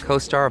Keith,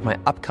 co-star of my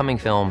upcoming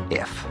film,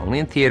 If, only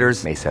in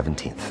theaters May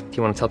 17th. Do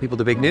you want to tell people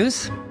the big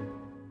news?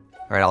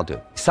 All right, I'll do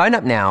it. Sign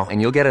up now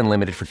and you'll get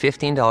unlimited for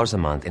 $15 a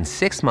month and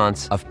 6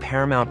 months of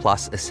Paramount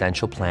Plus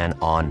Essential Plan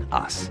on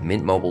us.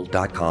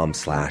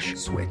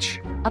 MintMobile.com/switch.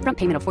 Upfront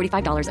payment of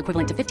 $45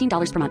 equivalent to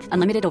 $15 per month.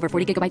 Unlimited over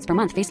 40 gigabytes per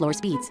month. Face lower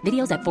speeds.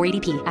 Videos at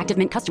 480p. Active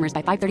Mint customers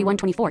by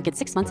 531.24 get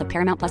 6 months of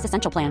Paramount Plus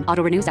Essential Plan.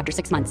 Auto renews after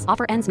 6 months.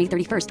 Offer ends May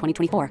 31st,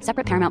 2024.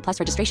 Separate Paramount Plus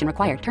registration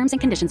required. Terms and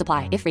conditions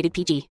apply if rated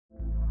PG.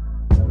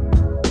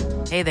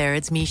 Hey there,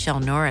 it's Michelle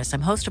Norris.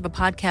 I'm host of a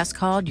podcast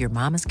called Your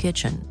Mama's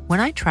Kitchen.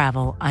 When I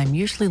travel, I'm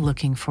usually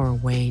looking for a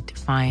way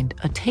to find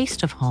a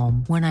taste of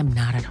home when I'm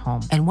not at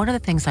home. And one of the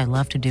things I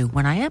love to do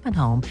when I am at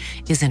home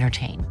is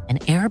entertain.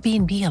 And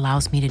Airbnb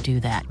allows me to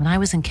do that. When I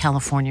was in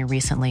California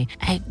recently,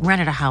 I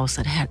rented a house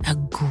that had a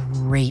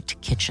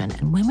great kitchen.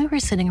 And when we were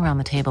sitting around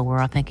the table,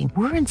 we're all thinking,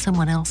 we're in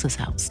someone else's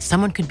house.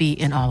 Someone could be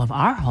in all of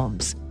our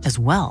homes as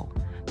well.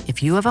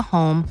 If you have a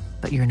home,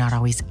 but you're not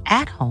always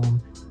at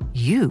home,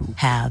 you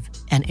have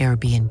an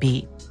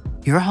Airbnb.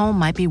 Your home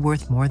might be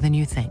worth more than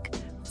you think.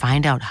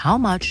 Find out how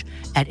much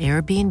at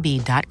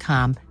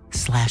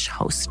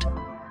airbnb.com/host.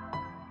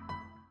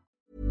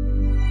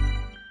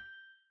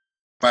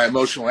 My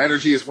emotional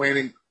energy is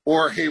waning.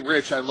 Or, hey,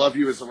 Rich, I love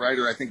you as a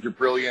writer. I think you're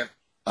brilliant.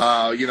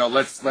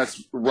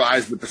 Let's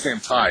rise with the same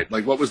tide.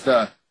 Like, what was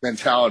the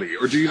mentality?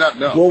 Or do you not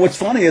know? Well, what's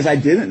funny is I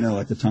didn't know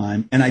at the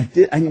time. And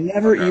I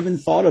never even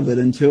thought of it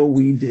until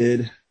we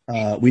did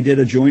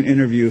a joint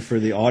interview for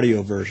the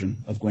audio version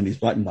of Gwendy's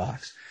Button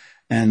Box.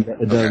 And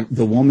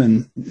the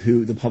woman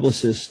the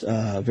publicist,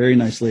 very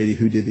nice lady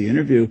who did the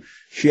interview,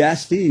 she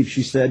asked Steve,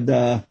 she said,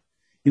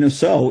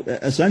 so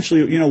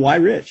essentially, why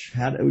Rich?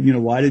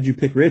 Why did you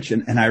pick Rich?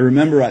 And I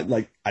remember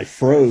I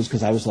froze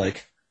because I was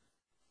like,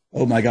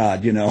 oh my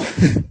God,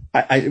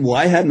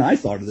 why hadn't I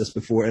thought of this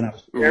before? And I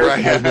was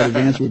terrified what his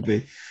answer would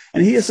be.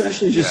 And he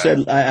essentially just said,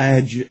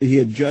 he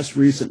had just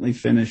recently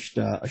finished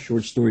a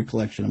short story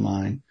collection of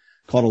mine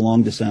called A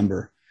Long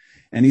December.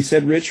 And he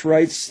said, Rich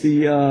writes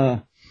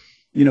the,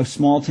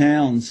 small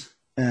towns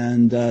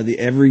and the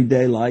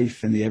everyday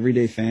life and the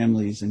everyday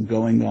families and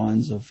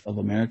going-ons of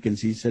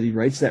Americans. He said he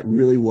writes that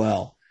really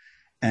well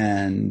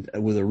and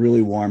with a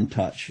really warm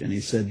touch. And he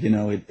said,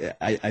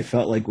 I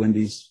felt like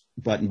Wendy's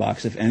Button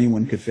Box, if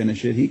anyone could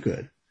finish it, he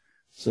could.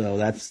 So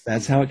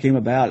that's how it came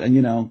about. And,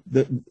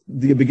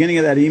 the beginning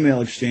of that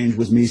email exchange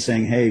was me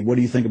saying, hey, what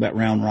do you think about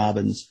round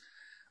robins?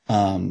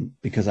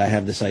 Because I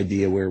have this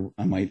idea where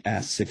I might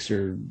ask 6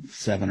 or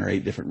 7 or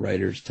 8 different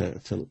writers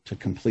to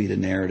complete a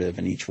narrative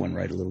and each one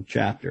write a little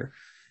chapter.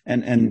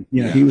 And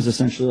he was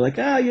essentially like,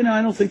 I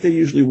don't think they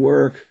usually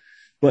work,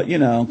 but,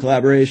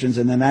 collaborations.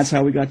 And then that's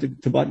how we got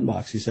to Button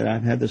Box. He said,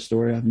 I've had this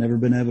story I've never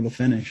been able to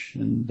finish.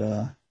 And,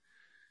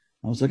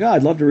 I was like,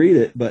 I'd love to read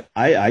it, but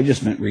I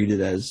just meant read it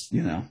as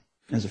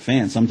a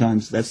fan.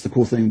 Sometimes that's the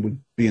cool thing with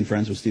being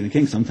friends with Stephen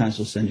King. Sometimes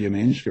he'll send you a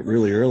manuscript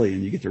really early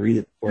and you get to read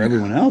it before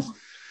everyone else.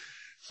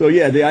 So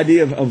yeah, the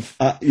idea of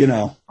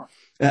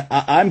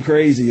I'm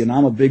crazy and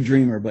I'm a big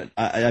dreamer, but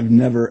I've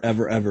never,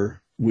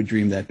 ever would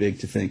dream that big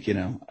to think,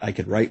 I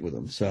could write with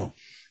him. So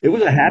it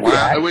was a happy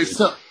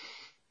accident.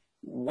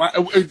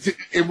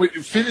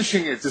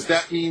 Finishing it, does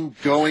that mean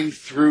going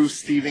through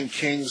Stephen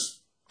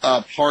King's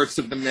parts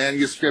of the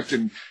manuscript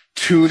and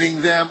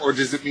tuning them, or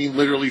does it mean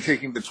literally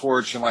taking the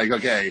torch and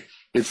okay,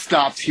 it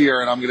stopped here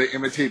and I'm going to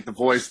imitate the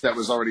voice that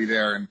was already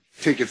there and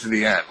take it to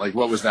the end?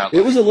 What was that like?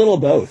 It was a little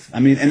both. I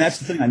mean, and that's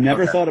the thing. I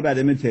never thought about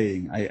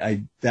imitating.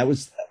 That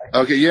was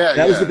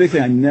the big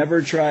thing. I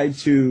never tried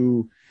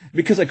to,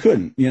 because I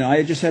couldn't,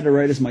 I just had to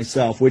write as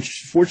myself,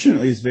 which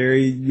fortunately is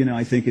very,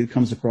 I think it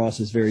comes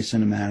across as very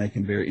cinematic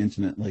and very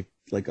intimate,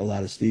 like a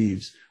lot of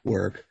Steve's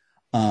work.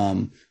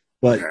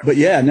 But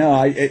yeah, no,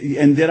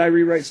 and did I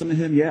rewrite some of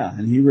him? Yeah.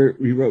 And he wrote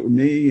with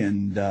me,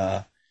 and,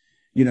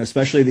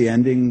 especially the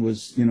ending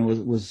was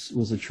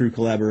a true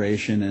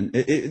collaboration. And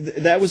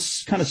that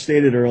was kind of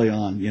stated early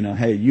on,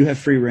 hey, you have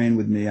free reign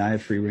with me. I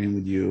have free reign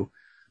with you.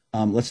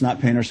 Let's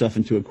not paint ourselves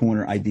into a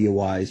corner idea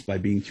wise by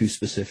being too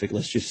specific.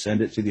 Let's just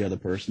send it to the other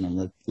person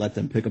and let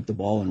them pick up the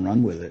ball and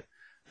run with it.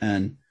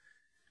 And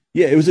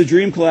yeah, it was a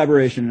dream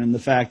collaboration, and the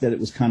fact that it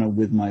was kind of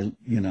with my,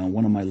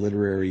 one of my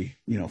literary,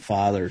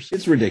 fathers.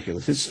 It's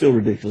ridiculous. It's still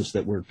ridiculous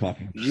that we're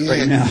talking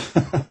right now.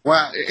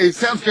 Wow. It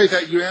sounds great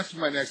that you answered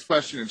my next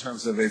question in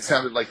terms of it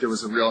sounded like there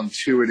was a real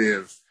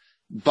intuitive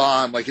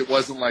bond. Like it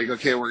wasn't like,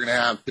 okay, we're going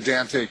to have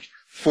pedantic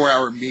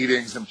 4-hour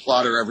meetings and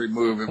plot her every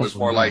move. It was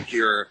more like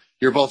you're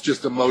both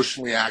just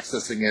emotionally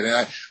accessing it.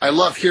 And I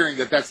love hearing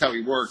that that's how he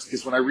works,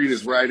 because when I read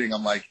his writing,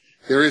 I'm like,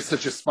 there is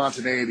such a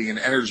spontaneity and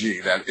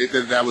energy that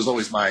was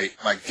always my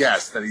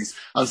guess, that he's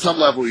on some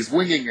level he's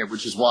winging it,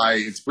 which is why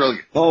it's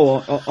brilliant.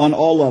 Oh, on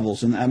all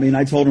levels. And I mean,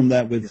 I told him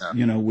that with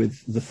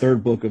the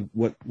third book of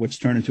what's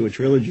turned into a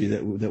trilogy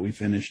that we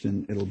finished,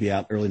 and it'll be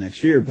out early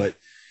next year. But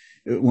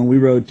when we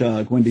wrote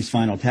Wendy's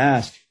Final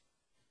Task,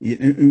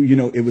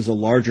 it was a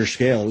larger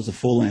scale. It was a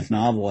full-length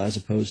novel as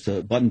opposed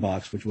to Button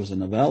Box, which was a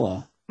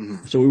novella.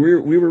 Mm-hmm. So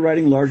we were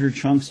writing larger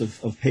chunks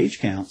of page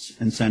counts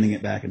and sending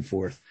it back and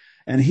forth.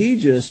 And he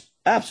just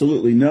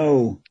absolutely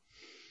no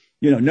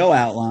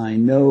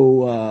outline,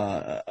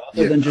 other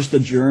than just the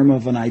germ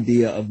of an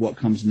idea of what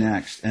comes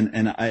next.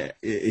 And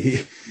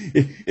it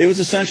was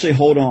essentially,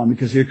 hold on,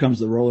 because here comes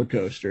the roller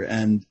coaster.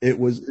 And it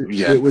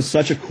was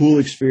such a cool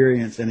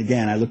experience. And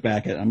again, I look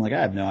back at it, I'm like,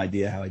 I have no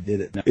idea how I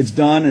did it. It's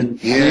done,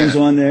 and my name's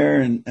on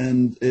there,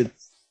 and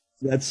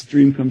that's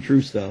dream come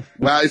true stuff.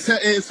 Wow. It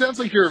sounds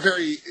like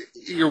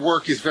your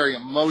work is very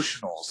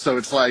emotional. So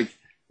it's like,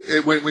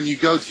 when you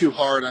go too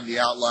hard on the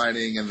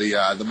outlining and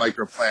the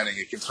micro planning,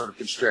 it can sort of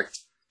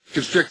constrict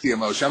the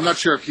emotion. I'm not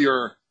sure if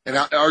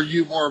are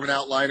you more of an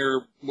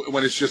outliner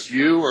when it's just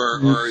you,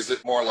 or is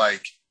it more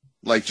like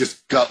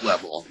just gut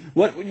level?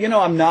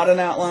 I'm not an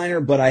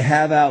outliner, but I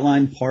have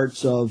outlined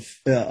parts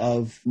of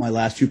my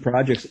last 2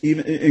 projects,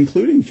 even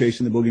including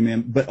Chasing the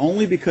Boogeyman, but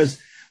only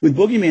because with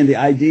Boogeyman, the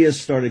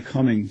ideas started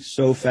coming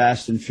so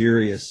fast and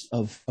furious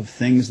of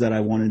things that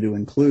I wanted to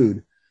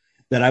include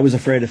that I was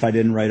afraid if I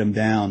didn't write them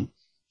down,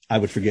 I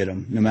would forget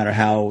them, no matter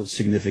how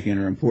significant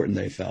or important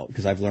they felt,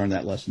 because I've learned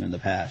that lesson in the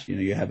past.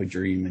 You have a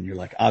dream and you're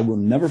like, I will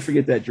never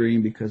forget that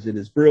dream because it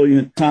is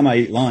brilliant. The time I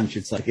eat lunch,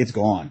 it's like, it's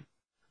gone.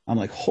 I'm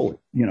like, holy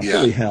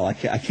hell, I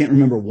can't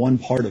remember one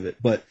part of it.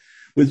 But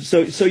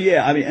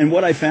yeah, I mean, and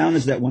what I found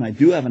is that when I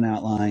do have an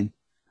outline,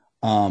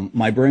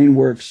 my brain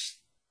works,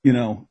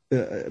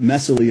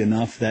 messily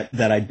enough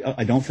that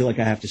I don't feel like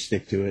I have to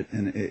stick to it,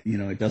 and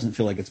it doesn't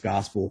feel like it's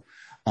gospel.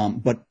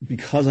 But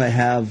because I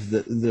have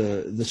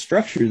the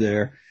structure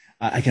there,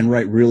 I can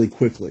write really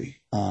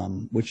quickly,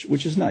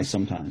 which is nice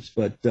sometimes.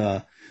 But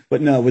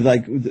no,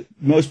 with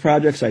most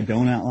projects, I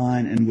don't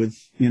outline. And with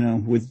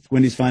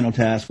Wendy's Final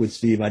Task with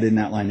Steve, I didn't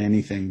outline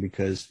anything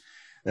because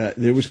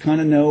There was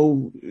kind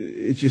of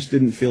it just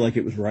didn't feel like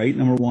it was right,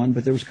 number one,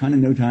 but there was kind of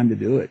no time to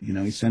do it. You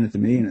know, he sent it to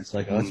me and it's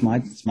like, oh,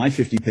 it's my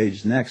 50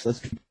 pages next.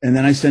 And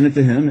then I sent it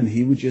to him and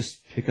he would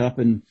just pick up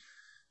and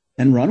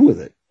run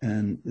with it.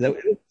 And that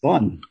was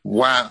fun.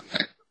 Wow.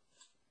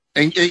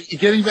 And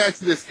getting back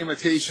to this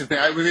imitation thing,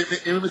 I mean,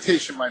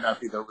 imitation might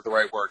not be the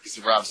right word because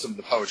it robs some of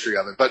the poetry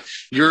of it, but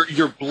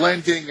you're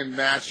blending and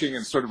matching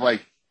and sort of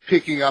like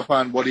picking up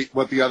on what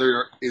the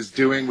other is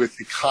doing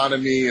with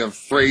economy of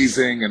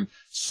phrasing and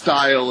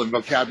style and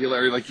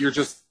vocabulary. Like you're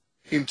just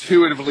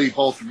intuitively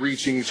both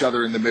reaching each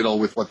other in the middle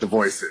with what the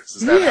voice is.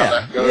 Is that how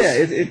that goes?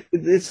 Yeah,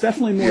 it's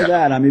definitely more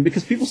that. I mean,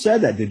 because people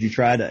said that, did you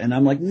try to? And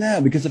I'm like,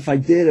 no, because if I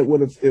did, it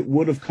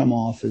would have come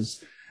off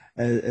as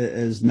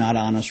not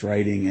honest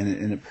writing,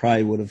 and it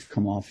probably would have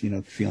come off, you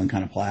know, feeling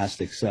kind of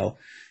plastic. So,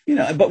 you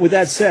know, but with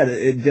that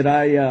said, did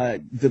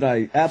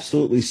I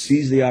absolutely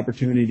seize the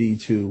opportunity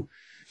to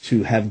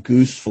have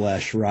goose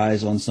flesh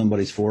rise on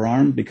somebody's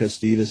forearm because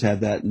Steve has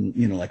had that in,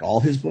 you know, like all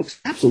his books?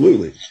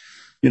 Absolutely.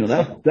 You know,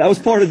 that was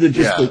part of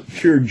the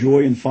pure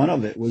joy and fun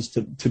of it, was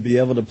to be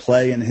able to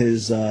play in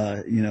his, you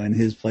know, in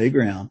his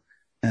playground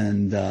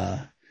and,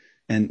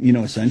 you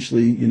know,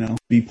 essentially, you know,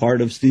 be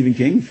part of Stephen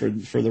King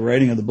for the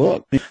writing of the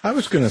book. I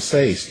was going to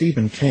say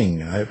Stephen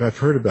King. I've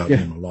heard about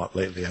him a lot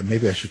lately.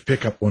 Maybe I should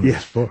pick up one of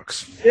his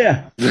books.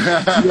 Yeah.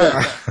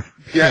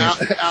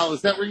 Al,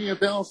 is that ringing a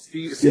bell?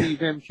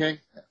 Stephen King?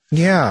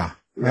 Yeah.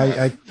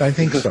 I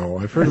think so.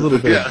 I've heard a little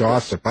bit of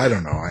gossip. I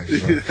don't know. I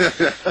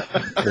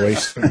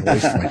waste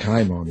my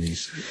time on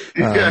these.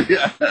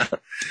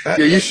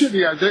 You should.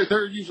 Yeah,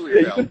 they're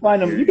usually. You can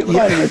find them. You can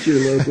find them at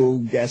your local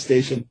gas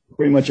station,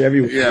 pretty much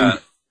everywhere. Yeah.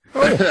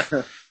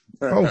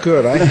 Oh,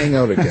 good. I hang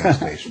out at gas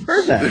stations.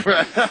 Heard that.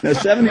 No,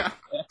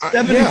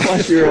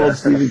 70-plus-year-old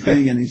Stephen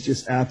King, and he's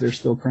just out there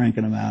still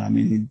cranking them out. I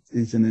mean,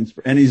 he's an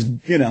inspiration, and he's,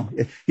 you know,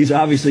 he's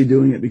obviously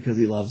doing it because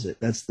he loves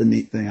it. That's the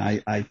neat thing,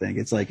 I think.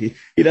 It's like he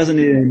doesn't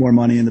need any more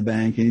money in the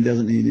bank, and he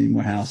doesn't need any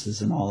more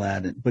houses and all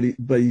that.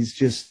 But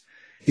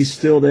he's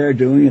still there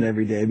doing it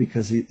every day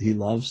because he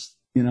loves,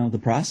 you know, the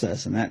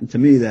process, and that, to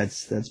me,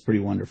 that's pretty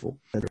wonderful.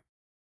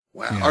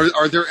 Wow. Yeah.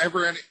 Are there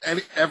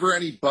ever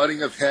any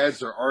butting of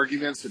heads or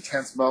arguments or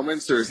tense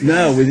moments? Or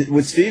no,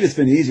 with Steve, it's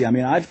been easy. I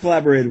mean, I've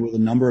collaborated with a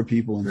number of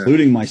people,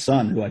 including my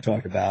son, who I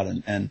talked about.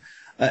 And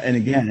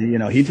again, you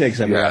know, he takes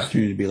every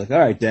opportunity to be like, all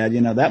right, Dad,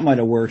 you know, that might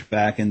have worked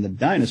back in the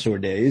dinosaur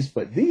days,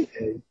 but these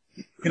days,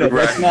 you know,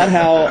 that's not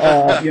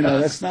how, you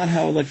know, that's not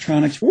how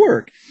electronics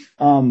work.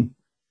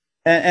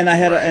 And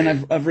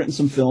I've written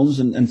some films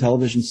and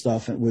television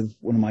stuff with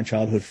one of my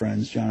childhood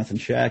friends, Jonathan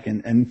Sheck,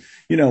 and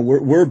you know,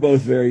 we're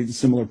both very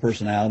similar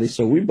personalities,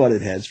 so we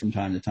butted heads from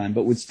time to time.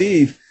 But with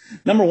Steve,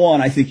 number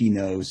one, I think he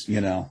knows, you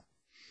know,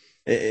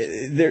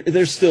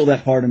 there's still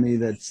that part of me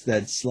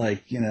that's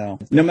like, you know,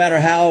 no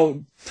matter how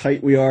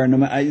tight we are, no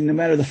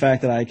matter the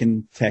fact that I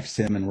can text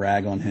him and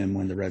rag on him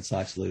when the Red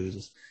Sox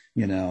lose,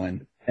 you know,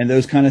 and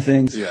those kind of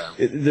things,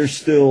 there's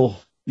still.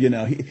 You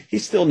know, he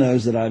still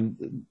knows that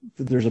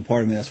there's a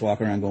part of me that's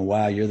walking around going,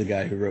 wow, you're the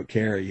guy who wrote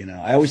Carrie, you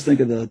know. I always think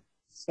of the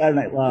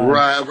Saturday Night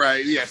Live.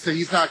 Right, yeah. So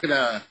he's not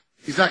gonna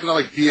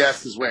like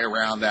BS his way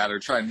around that or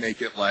try and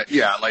make it like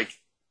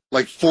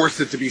force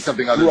it to be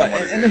something other than what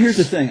it is. And here's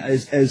the thing,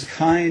 as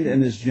kind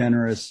and as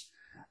generous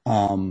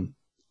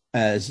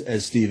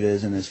as Steve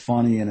is, and as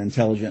funny and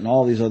intelligent and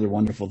all these other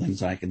wonderful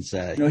things I can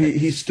say. You know,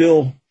 he's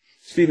still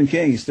Stephen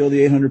King. He's still the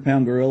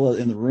 800-pound gorilla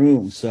in the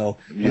room. So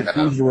when it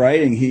comes to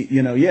writing,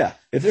 you know,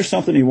 if there's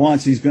something he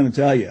wants, he's going to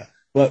tell you.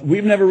 But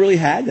we've never really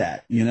had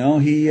that. You know,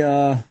 he's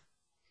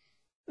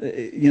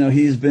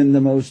been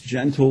the most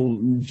gentle,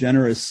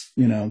 generous,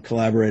 you know,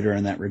 collaborator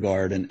in that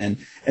regard. And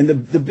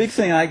the big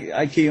thing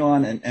I key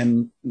on,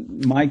 and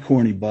my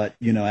corny butt,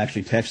 you know,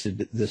 actually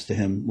texted this to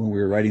him when we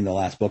were writing the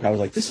last book. I was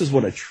like, this is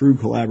what a true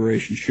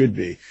collaboration should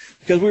be,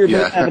 because we were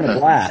both having a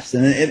blast,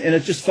 and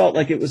it just felt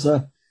like it was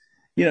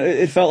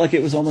it felt like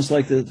it was almost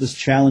like this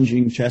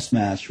challenging chess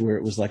match where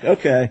it was like,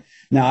 okay,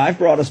 now I've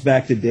brought us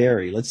back to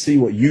Derry. Let's see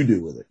what you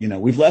do with it. You know,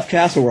 we've left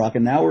Castle Rock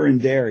and now we're in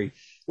Derry.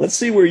 Let's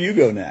see where you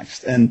go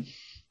next. And,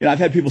 you know, I've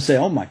had people say,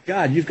 oh my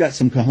God, you've got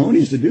some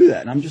cojones to do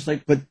that. And I'm just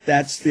like, but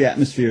that's the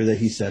atmosphere that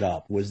he set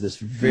up, was this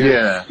very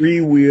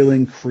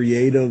freewheeling,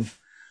 creative,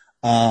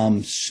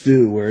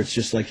 stew where it's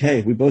just like,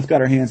 hey, we both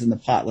got our hands in the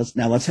pot.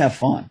 Let's have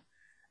fun.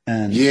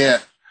 And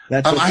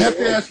that's I have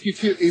to ask you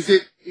too, is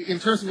it, in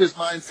terms of his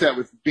mindset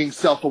with being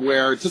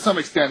self-aware, to some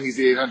extent he's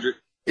the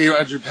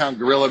 800-pound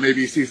gorilla.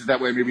 Maybe he sees it that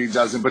way, maybe he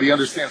doesn't, but he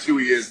understands who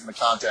he is in the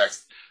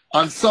context.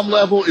 On some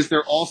level, is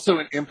there also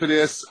an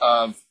impetus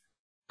of,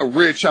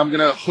 Rich, I'm going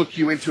to hook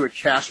you into a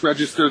cash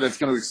register that's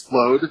going to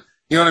explode?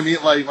 You know what I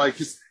mean? Like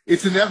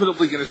it's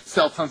inevitably going to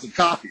sell tons of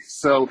copies.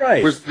 So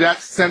was that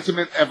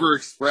sentiment ever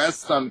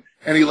expressed on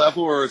any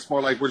level, or it's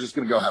more like we're just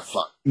going to go have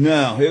fun?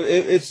 No,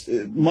 it's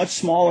much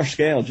smaller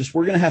scale. Just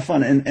we're going to have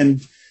fun.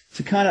 And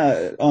to kind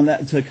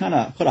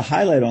of put a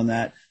highlight on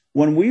that,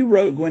 when we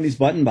wrote Gwendy's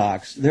Button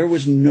Box, there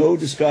was no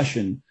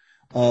discussion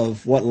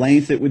of what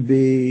length it would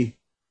be,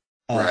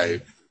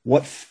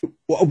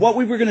 what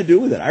we were going to do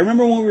with it. I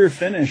remember when we were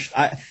finished,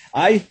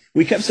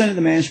 we kept sending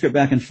the manuscript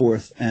back and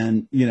forth,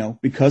 and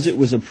because it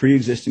was a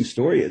pre-existing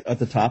story, at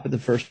the top of the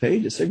first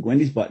page it said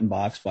Gwendy's Button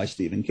Box by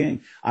Stephen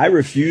King. I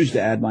refused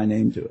to add my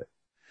name to it,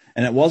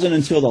 and it wasn't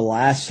until the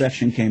last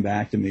section came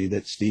back to me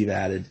that Steve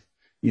added,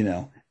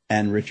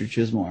 and Richard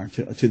Chizmar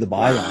to the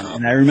byline.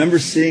 And I remember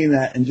seeing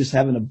that and just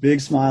having a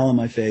big smile on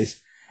my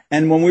face.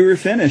 And when we were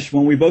finished,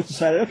 when we both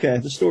decided, okay,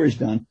 the story's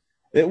done,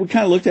 we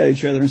kind of looked at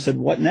each other and said,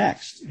 what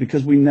next?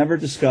 Because we never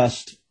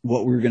discussed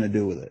what we were going to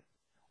do with it.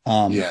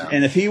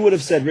 And if he would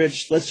have said,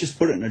 Rich, let's just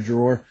put it in a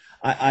drawer,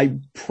 I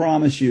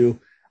promise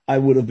you I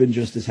would have been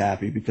just as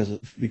happy because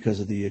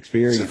of the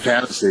experience. It's a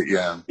fantasy,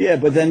 yeah. Yeah,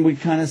 but then we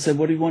kind of said,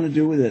 what do you want to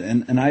do with it?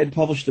 And I had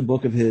published a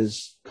book of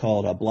his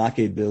called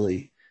Blockade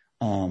Billy,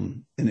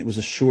 and it was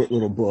a short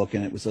little book,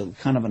 and it was a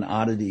kind of an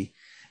oddity,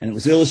 and it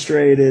was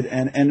illustrated,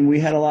 and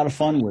we had a lot of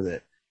fun with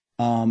it.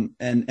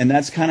 And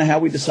that's kind of how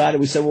we decided.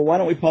 We said, well, why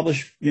don't we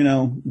publish,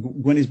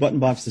 Gwendy's Button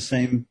Box the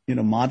same,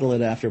 model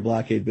it after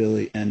Blockade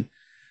Billy. And,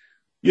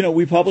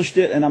 we published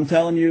it, and I'm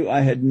telling you,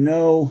 I had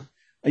no,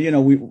 we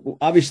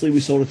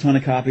sold a ton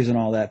of copies and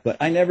all that, but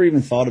I never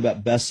even thought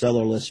about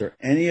bestseller lists or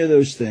any of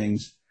those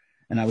things.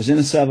 And I was in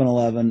a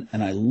 7-Eleven,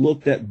 and I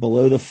looked at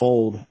Below the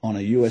Fold on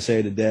a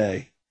USA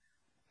Today,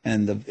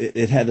 and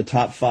it had the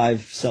top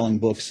 5 selling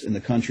books in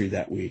the country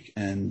that week.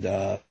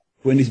 And,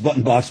 Gwendy's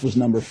Button Box was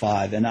number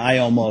 5, and I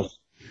almost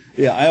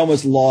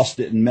lost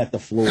it and met the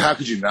floor. How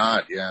could you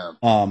not? Yeah.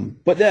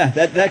 But yeah,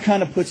 that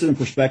kind of puts it in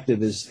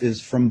perspective. Is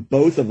from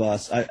both of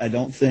us. I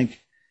don't think,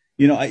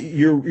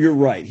 you're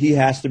right. He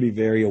has to be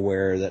very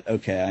aware that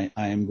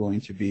I am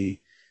going to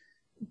be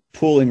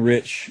pulling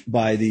Rich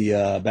by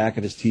the back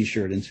of his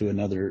T-shirt into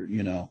another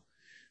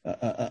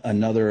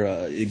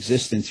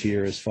existence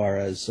here as far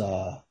as.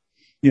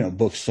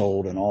 Books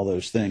sold and all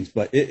those things.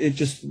 But it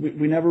just,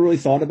 we never really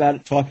thought about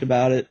it, talked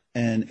about it,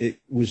 and it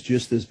was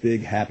just this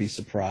big, happy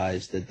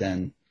surprise that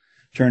then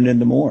turned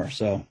into more.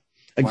 So,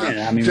 again,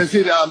 wow. I mean. Does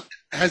it,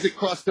 has it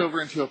crossed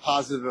over into a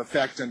positive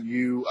effect on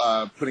you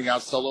putting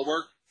out solo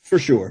work? For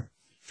sure.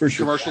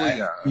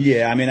 Commercially?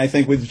 Yeah, I mean, I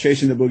think with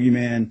Chasing the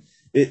Boogeyman,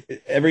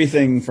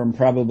 everything from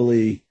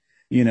probably,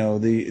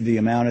 the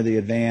amount of the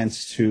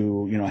advance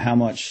to, how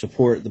much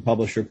support the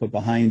publisher put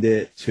behind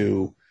it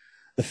to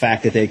the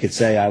fact that they could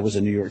say I was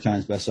a New York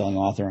Times bestselling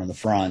author on the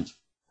front,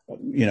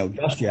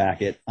 dust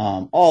jacket,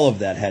 all of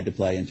that had to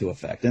play into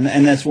effect.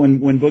 And that's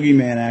when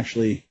Boogeyman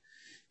actually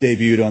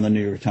debuted on the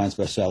New York Times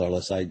bestseller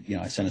list. I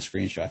sent a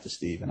screenshot to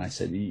Steve and I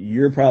said,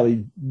 you're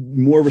probably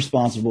more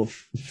responsible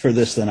for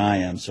this than I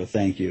am. So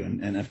thank you.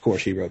 And of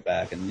course he wrote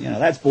back and,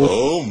 that's bullshit.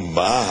 Oh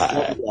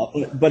my.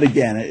 But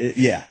again,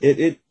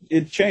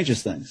 it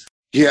changes things.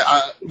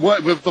 Yeah.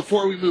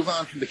 Before we move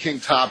on from the King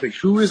topic,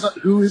 who is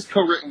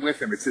co-written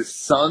with him? It's his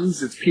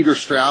sons. It's Peter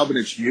Straub, and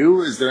it's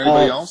you. Is there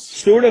anybody else?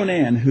 Stuart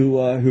Onan, who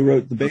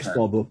wrote the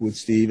baseball book with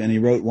Steve, and he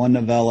wrote one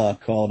novella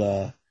called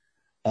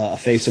 "A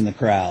Face in the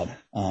Crowd,"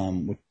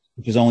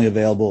 which is only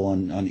available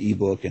on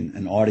ebook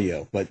and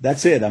audio. But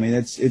that's it. I mean,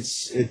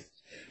 it's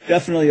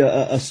definitely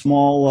a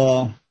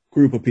small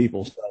group of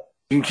people. So.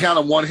 You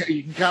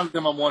can count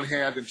them on one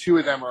hand, and 2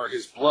 of them are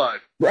his blood.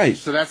 Right.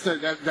 So that's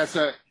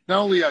a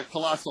not only a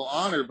colossal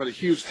honor, but a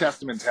huge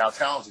testament to how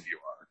talented you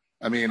are.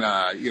 I mean,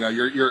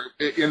 you're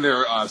in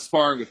there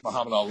sparring with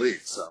Muhammad Ali.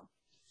 So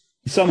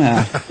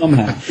somehow,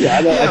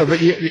 yeah. But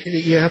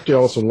you have to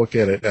also look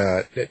at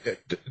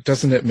it.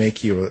 Doesn't it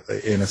make you,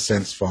 in a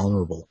sense,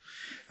 vulnerable?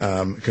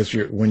 Because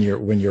when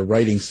you're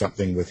writing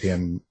something with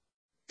him,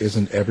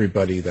 isn't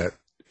everybody that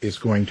is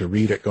going to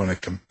read it going to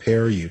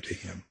compare you to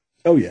him?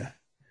 Oh yeah.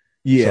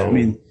 Yeah, So, I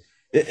mean,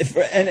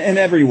 in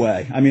every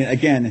way. I mean,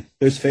 again,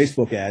 those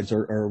Facebook ads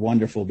are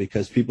wonderful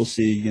because people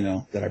see,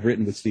 that I've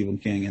written with Stephen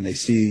King, and they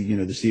see,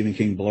 the Stephen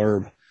King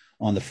blurb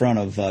on the front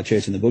of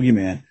Chasing the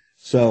Boogeyman.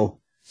 So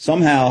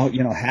somehow,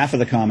 half of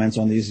the comments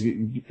on these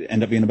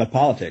end up being about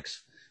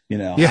politics.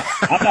 Yeah.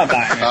 I'm not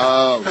buying it.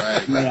 Oh,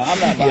 right. I'm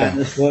not buying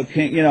this book.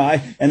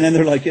 And then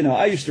they're like,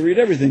 I used to read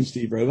everything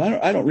Steve wrote.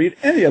 I don't read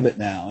any of it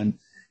now. And,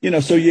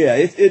 so yeah,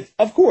 it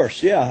of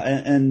course, yeah.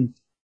 And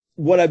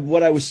what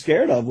I was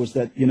scared of was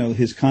that,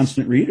 his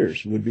constant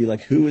readers would be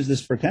like, who is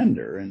this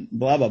pretender? And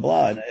blah, blah,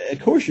 blah. And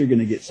of course you're going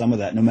to get some of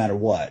that no matter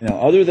what.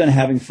 Other than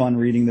having fun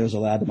reading those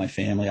aloud to my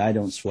family, I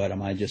don't sweat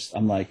them.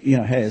 I'm like,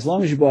 hey, as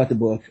long as you bought the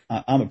book,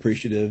 I'm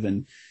appreciative.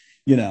 And,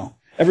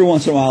 every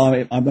once in a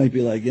while I might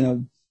be like,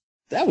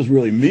 that was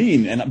really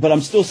mean. But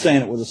I'm still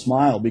saying it with a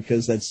smile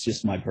because that's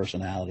just my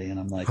personality. And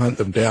I'm like, hunt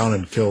them down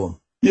and kill them.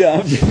 Yeah.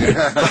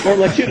 Or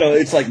like,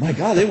 it's like, my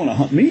God, they want to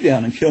hunt me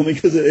down and kill me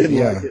because they didn't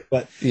like it.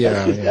 But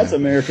that's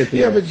America.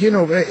 Yeah, but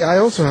I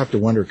also have to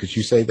wonder, because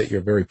you say that you're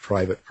a very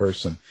private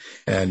person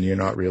and you're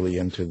not really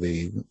into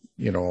the,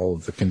 all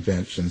of the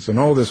conventions and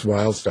all this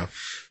wild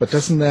stuff. But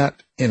doesn't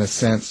that, in a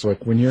sense,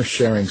 like when you're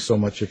sharing so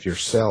much of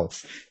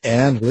yourself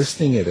and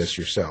listing it as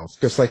yourself,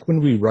 because like when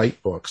we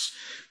write books,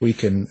 we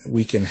can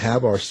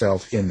have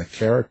ourselves in the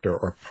character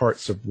or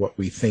parts of what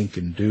we think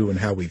and do and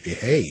how we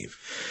behave,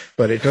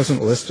 but it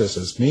doesn't list us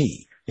as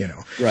me.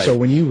 Right. So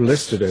when you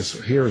listed as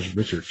here's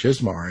Richard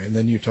Chismar, and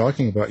then you're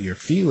talking about your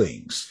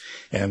feelings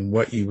and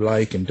what you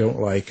like and don't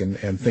like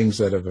and things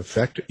that have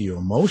affected you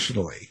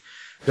emotionally,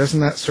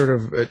 doesn't that sort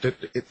of,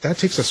 that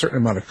takes a certain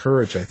amount of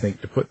courage, I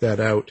think, to put that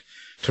out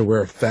to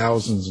where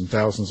thousands and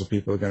thousands of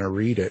people are going to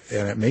read it,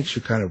 and it makes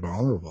you kind of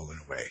vulnerable in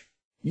a way.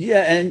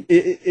 Yeah, and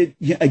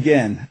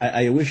again,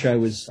 I wish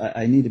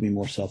I need to be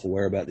more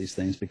self-aware about these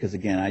things, because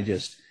again, I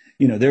just,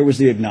 there was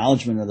the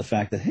acknowledgement of the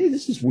fact that, hey,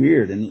 this is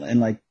weird.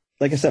 And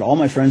like I said, all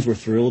my friends were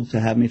thrilled to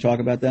have me talk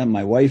about that.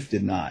 My wife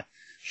did not.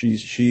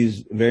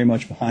 She's very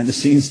much behind the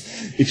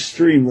scenes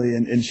extremely.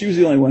 And she was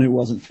the only one who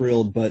wasn't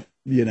thrilled, but,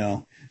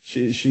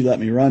 she let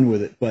me run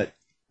with it. But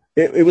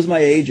it was my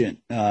agent,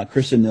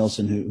 Kristen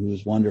Nilsson, who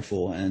was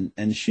wonderful.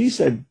 And she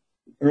said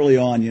early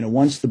on,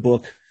 once the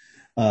book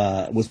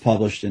was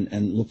published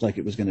and looked like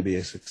it was going to be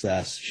a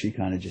success, she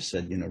kind of just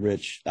said,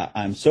 Rich,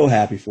 I'm so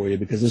happy for you,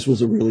 because this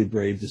was a really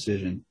brave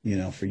decision,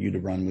 for you to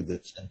run with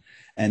this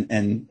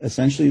and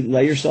essentially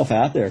lay yourself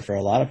out there for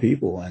a lot of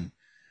people. And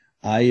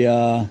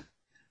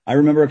I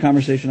remember a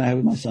conversation I had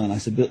with my son. I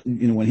said,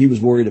 when he was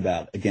worried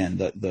about, again,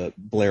 the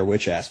Blair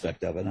Witch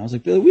aspect of it. And I was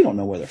like, Billy, we don't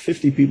know whether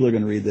 50 people are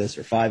going to read this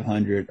or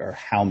 500 or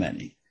how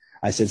many.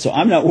 I said, so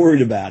I'm not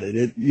worried about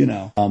it.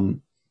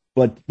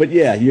 But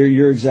yeah,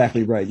 you're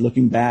exactly right.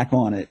 Looking back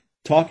on it,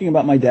 talking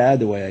about my dad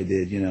the way I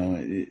did,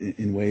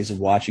 in ways of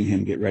watching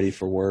him get ready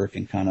for work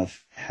and kind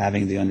of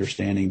having the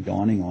understanding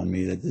dawning on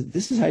me that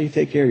this is how you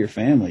take care of your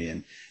family,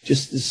 and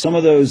just some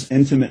of those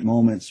intimate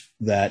moments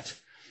that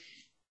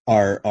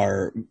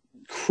are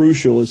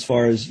crucial as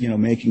far as,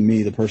 making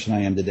me the person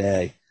I am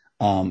today.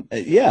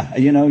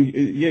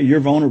 You're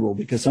vulnerable,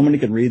 because somebody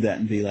could read that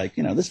and be like,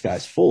 this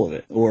guy's full of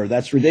it, or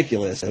that's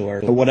ridiculous,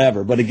 or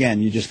whatever. But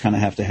again, you just kind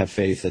of have to have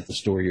faith that the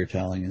story you're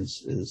telling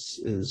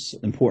is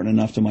important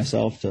enough to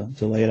myself to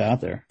lay it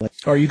out there.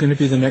 Are you going to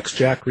be the next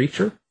Jack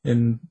Reacher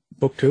in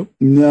book 2?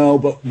 No,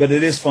 but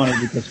it is funny,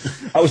 because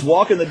I was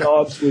walking the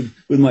dogs with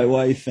my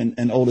wife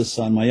and oldest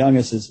son. My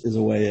youngest is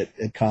away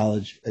at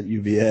college at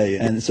UVA.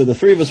 And so the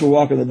three of us were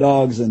walking the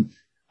dogs, and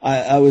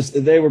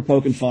they were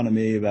poking fun of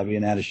me about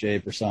being out of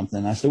shape or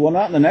something. I said, well,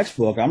 not in the next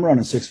book. I'm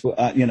running 6 foot,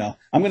 I'm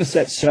going to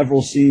set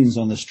several scenes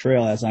on this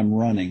trail as I'm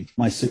running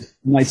my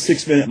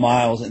 6 minute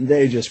miles. And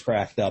they just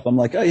cracked up. I'm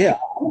like, oh yeah,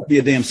 I want to be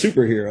a damn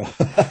superhero.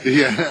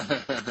 Yeah.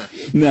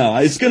 No,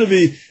 it's going to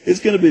be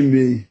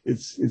me.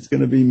 It's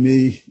going to be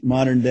me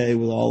modern day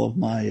with all of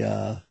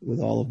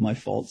my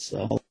faults.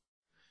 So,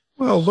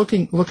 well,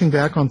 looking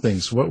back on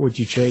things, what would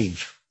you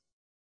change?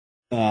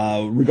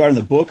 Regarding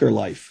the book or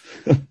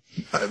life?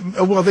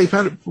 Well, they've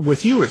had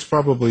with you. It's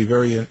probably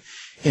very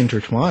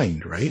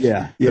intertwined, right?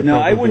 Yeah. No,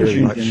 I wouldn't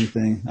change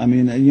anything. I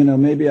mean,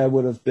 maybe I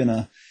would have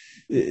been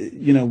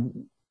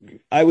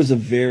I was a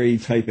very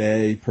type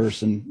A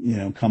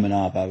person, coming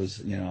up. I was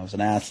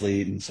an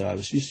athlete, and so I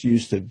was just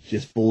used to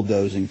just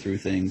bulldozing through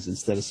things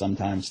instead of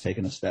sometimes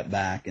taking a step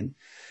back and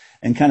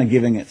kind of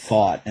giving it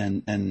thought.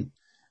 And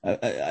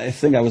I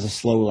think I was a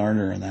slow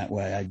learner in that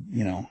way.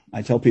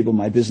 I tell people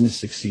my business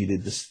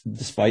succeeded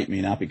despite me,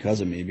 not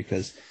because of me,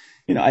 because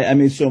I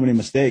made so many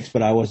mistakes,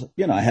 but I was,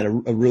 I had a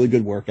really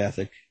good work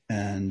ethic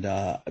and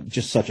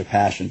just such a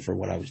passion for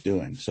what I was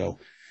doing. So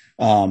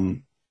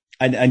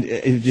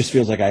it just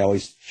feels like I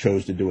always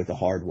chose to do it the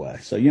hard way.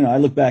 So, I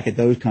look back at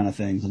those kind of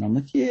things and I'm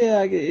like, yeah,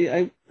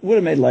 I would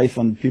have made life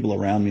on people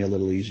around me a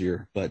little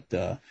easier. But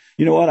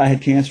you know what? I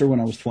had cancer when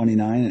I was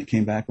 29 and it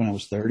came back when I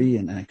was 30,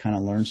 and I kind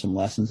of learned some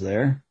lessons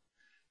there.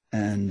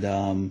 And,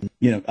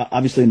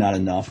 obviously not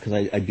enough,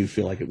 because I do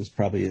feel like it was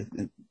probably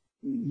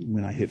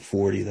when I hit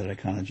 40 that I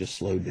kind of just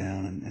slowed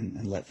down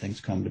and let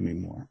things come to me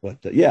more. But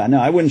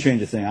I wouldn't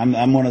change a thing.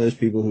 I'm one of those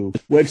people who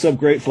wakes up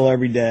grateful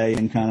every day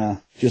and kind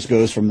of just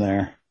goes from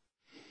there.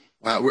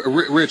 Wow.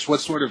 Rich, what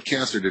sort of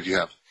cancer did you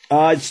have?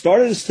 It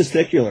started as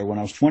testicular when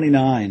I was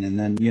 29, and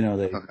then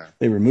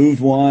they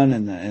removed one,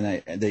 and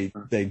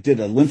they did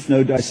a lymph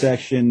node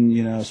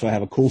dissection. So I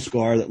have a cool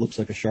scar that looks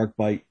like a shark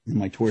bite in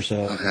my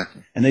torso. Okay.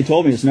 And they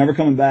told me it's never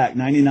coming back.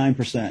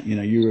 99%.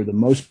 You were the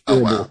most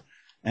durable. Oh, wow.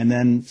 And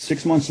then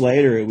 6 months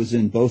later, it was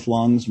in both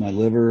lungs, my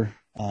liver,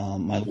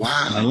 my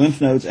lymph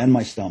nodes, and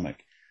my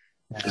stomach.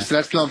 So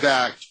that's gone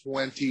back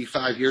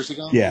 25 years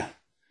ago. Yeah.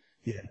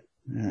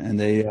 And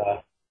they.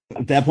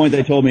 At that point,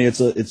 they told me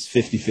it's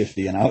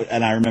 50-50,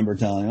 and I remember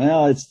telling them,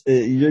 well,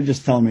 you're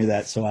just telling me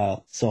that so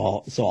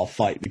I'll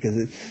fight,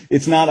 because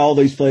it's not all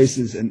these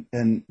places, and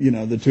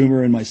the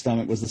tumor in my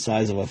stomach was the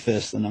size of a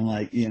fist, and I'm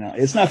like,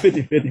 it's not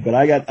 50-50, but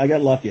I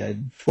got lucky. I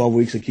had 12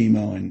 weeks of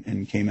chemo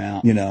and came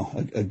out,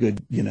 a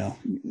good,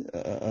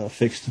 a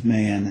fixed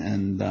man,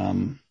 and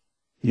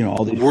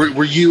all these.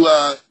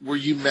 Were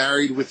you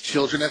married with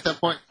children at that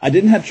point? I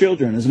didn't have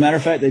children. As a matter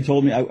of fact, they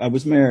told me I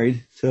was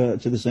married to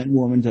the same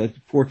woman, to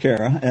poor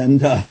Kara,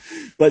 and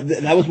but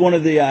that was one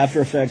of the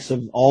after effects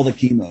of all the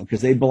chemo,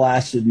 because they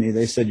blasted me.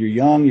 They said, "You're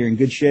young, you're in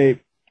good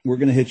shape. We're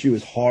going to hit you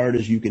as hard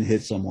as you can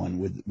hit someone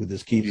with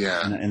this chemo."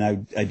 Yeah. And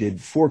I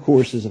did 4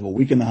 courses of a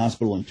week in the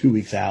hospital and 2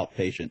 weeks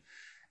outpatient.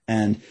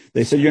 And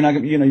they said, you're not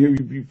going,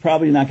 you're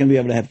probably not going to be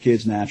able to have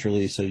kids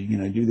naturally. So,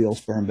 do the old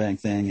sperm bank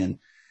thing.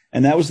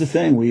 And that was the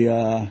thing.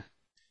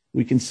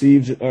 We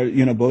conceived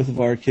both of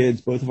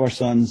our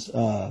sons,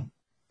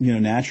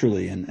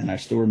 naturally. And I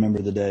still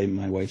remember the day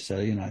my wife said,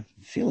 I'm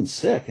feeling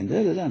sick and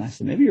da-da-da. And I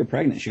said, maybe you're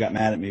pregnant. She got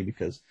mad at me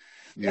because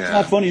that's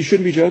not funny. You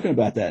shouldn't be joking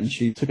about that. And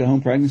she took a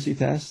home pregnancy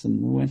test and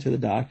we went to the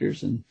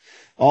doctors, and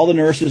all the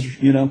nurses,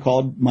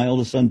 called my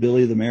oldest son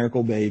Billy the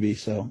miracle baby.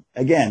 So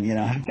again,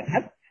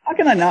 how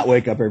can I not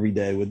wake up every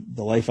day with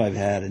the life I've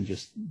had and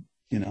just,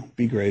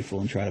 be grateful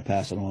and try to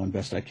pass it on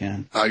best I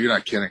can? Oh, you're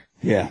not kidding.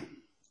 Yeah.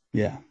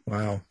 Yeah.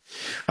 Wow.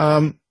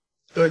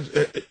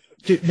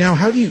 Now,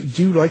 how do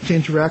you like to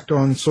interact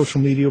on social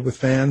media with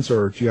fans,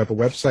 or do you have a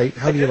website?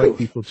 How do you like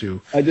people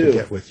to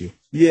get with you?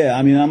 Yeah,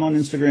 I mean, I'm on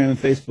Instagram and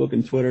Facebook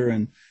and Twitter,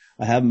 and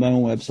I have my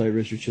own website,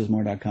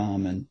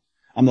 richardchizmar.com, and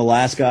I'm the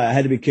last guy. I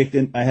had to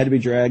be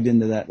dragged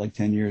into that like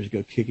 10 years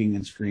ago, kicking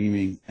and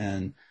screaming,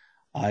 and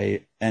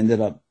I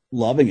ended up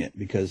loving it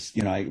because,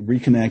 I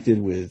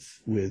reconnected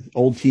with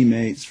old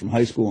teammates from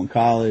high school and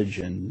college,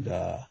 and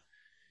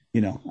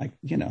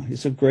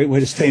it's a great way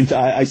to stay in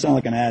touch. I sound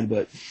like an ad,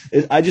 but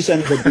I just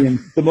ended up being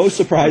the most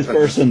surprised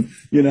person,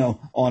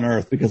 on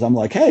earth, because I'm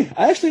like, hey,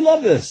 I actually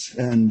love this.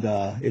 And,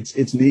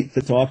 it's neat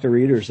to talk to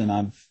readers.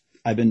 And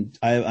I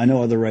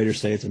know other writers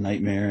say it's a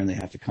nightmare and they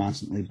have to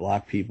constantly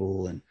block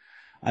people. And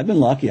I've been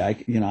lucky.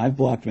 I've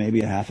blocked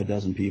maybe a half a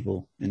dozen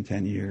people in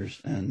 10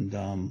 years. And,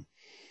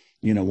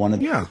 one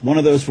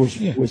of those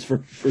was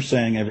for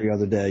saying every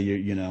other day,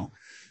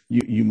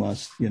 you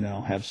must,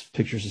 have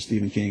pictures of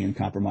Stephen King in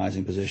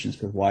compromising positions,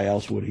 because why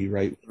else would he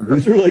write a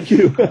loser like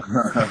you?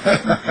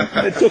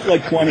 It took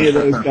like 20 of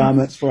those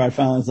comments before I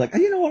finally was like,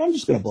 you know what, I'm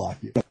just going to block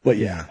you. But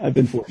yeah, I've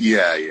been fortunate.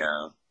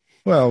 Yeah.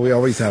 Well, we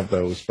always have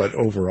those, but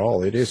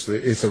overall, it's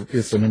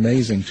an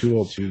amazing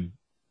tool to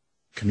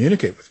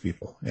communicate with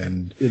people,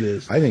 and it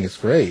is. I think it's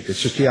great.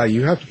 It's just,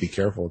 you have to be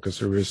careful because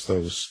there is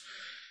those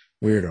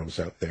weirdos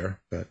out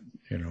there, but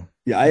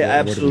Yeah, I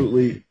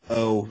absolutely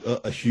owe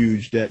a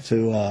huge debt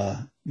to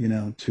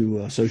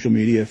social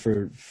media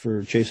for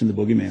chasing the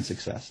Boogeyman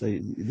success.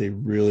 They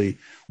really,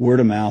 word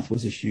of mouth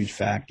was a huge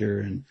factor,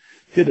 and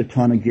did a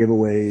ton of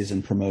giveaways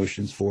and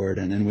promotions for it,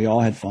 and we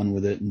all had fun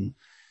with it. And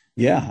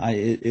yeah,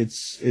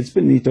 it's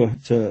been neat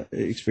to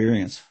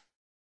experience.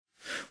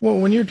 Well,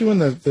 when you're doing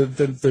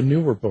the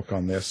newer book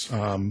on this,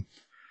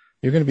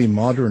 you're going to be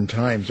modern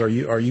times. Are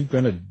you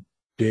going to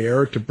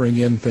dare to bring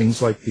in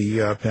things like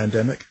the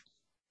pandemic?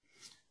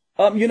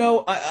 I'm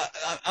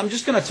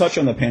just going to touch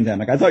on the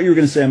pandemic. I thought you were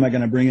going to say, am I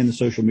going to bring in the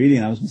social media?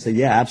 And I was going to say,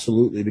 yeah,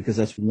 absolutely, because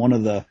that's one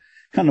of the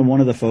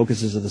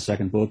focuses of the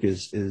second book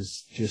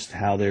is just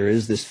how there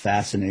is this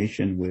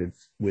fascination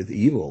with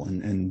evil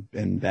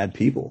and bad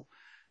people.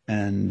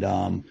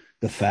 And,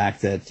 the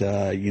fact that,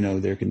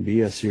 there can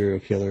be a serial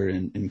killer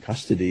in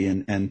custody,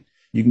 and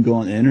you can go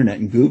on the internet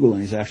and Google,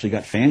 and he's actually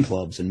got fan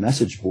clubs and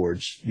message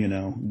boards,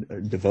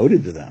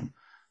 devoted to them.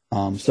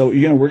 So,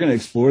 we're going to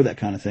explore that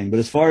kind of thing. But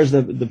as far as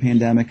the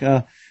pandemic,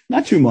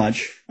 not too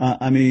much.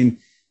 We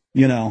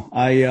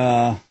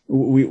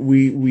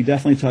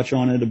definitely touch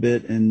on it a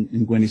bit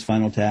in Gwendy's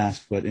Final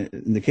Task. But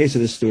in the case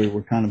of this story,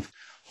 we're kind of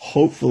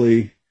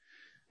hopefully,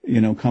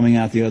 coming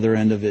out the other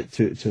end of it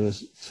to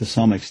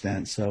some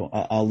extent. So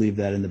I'll leave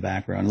that in the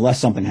background unless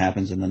something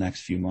happens in the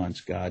next few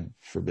months, God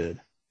forbid.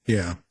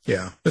 Yeah.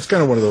 It's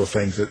kind of one of those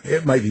things that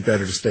it might be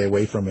better to stay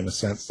away from, in a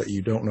sense that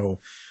you don't know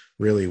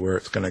really where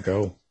it's going to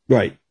go.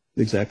 Right.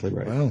 Exactly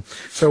right. Wow.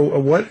 So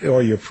what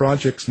are your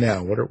projects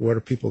now? What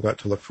are people got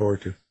to look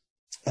forward to?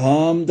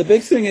 The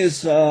big thing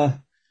is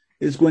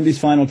Gwendy's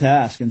Final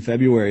Task in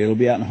February. It'll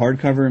be out in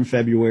hardcover in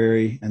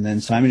February, and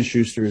then Simon &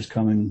 Schuster is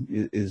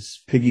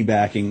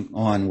piggybacking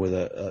on with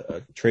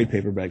a trade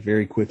paperback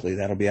very quickly.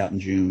 That'll be out in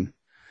June.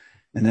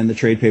 And then the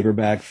trade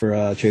paperback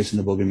for Chasing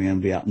the Boogeyman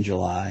will be out in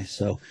July.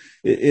 So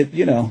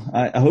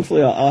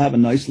hopefully I'll have a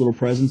nice little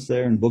presence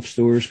there, and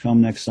bookstores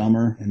come next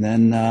summer. And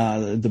then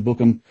the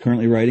book I'm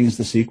currently writing is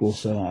the sequel,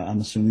 so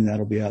I'm assuming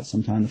that'll be out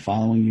sometime the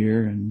following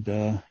year. And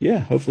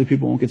hopefully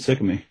people won't get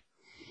sick of me.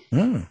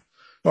 Oh.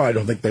 Well, I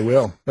don't think they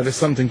will, but it's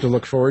something to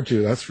look forward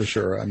to, that's for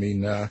sure. I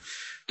mean,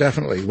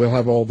 definitely. We'll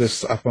have all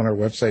this up on our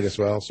website as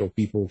well, so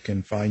people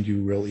can find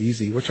you real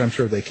easy, which I'm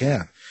sure they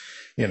can.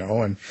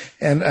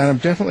 And I'm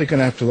definitely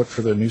going to have to look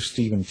for the new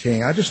Stephen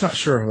King. I'm just not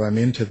sure if I'm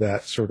into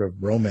that sort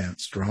of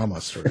romance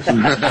drama sort of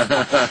thing.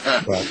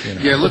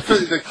 But, Yeah, look for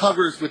the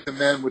covers with the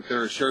men with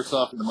their shirts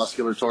off and the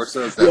muscular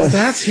torsos.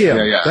 That's him.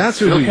 Yeah. That's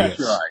who he is.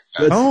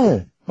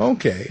 Oh,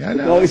 okay. I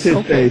know. It's always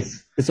his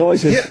face. It's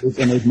always his face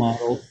and his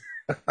models.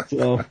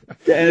 So, and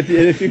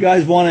if you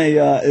guys want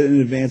an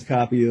advanced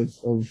copy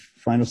of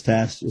Finals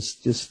Task,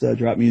 just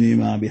drop me an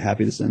email. I'll be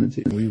happy to send it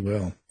to you. We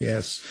will.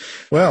 Yes.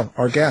 Well,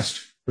 our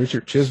guest,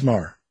 Richard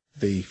Chizmar,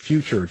 the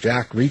future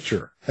Jack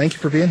Reacher. Thank you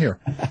for being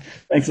here.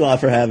 Thanks a lot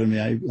for having me.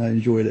 I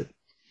enjoyed it.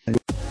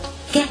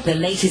 Get the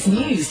latest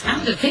news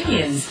and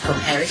opinions from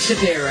Eric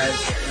Shapiro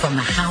from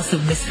the House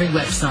of Mystery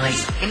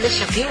website in the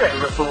Shapiro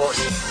Report.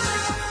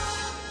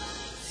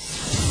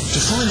 To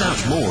find out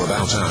more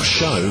about our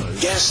show,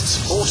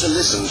 guests, or to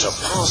listen to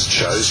past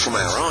shows from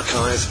our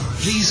archive,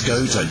 please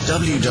go to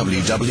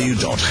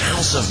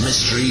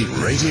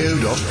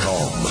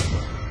www.houseofmysteryradio.com.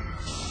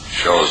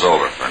 Show's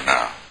over for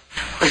now.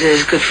 Was it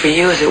as good for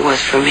you as it was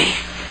for me?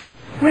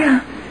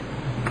 Well,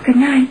 good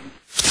night.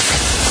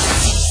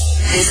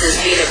 This has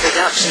been a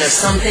production of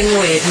Something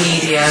Weird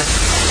Media.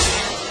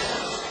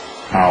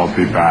 I'll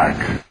be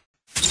back.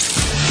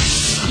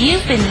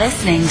 You've been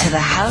listening to the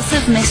House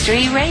of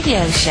Mystery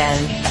radio show.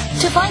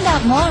 To find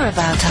out more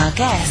about our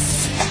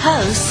guests,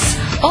 hosts,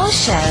 or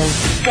shows,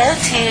 go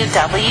to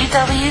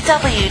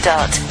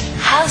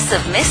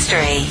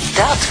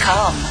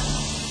www.houseofmystery.com.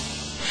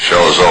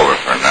 Show's over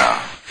for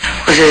now.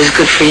 Was it as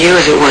good for you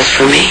as it was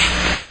for me?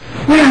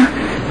 Well,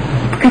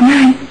 good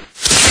night.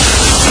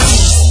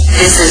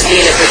 This has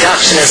been a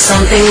production of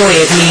Something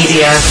Weird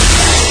Media.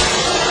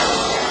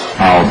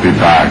 I'll be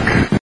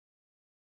back.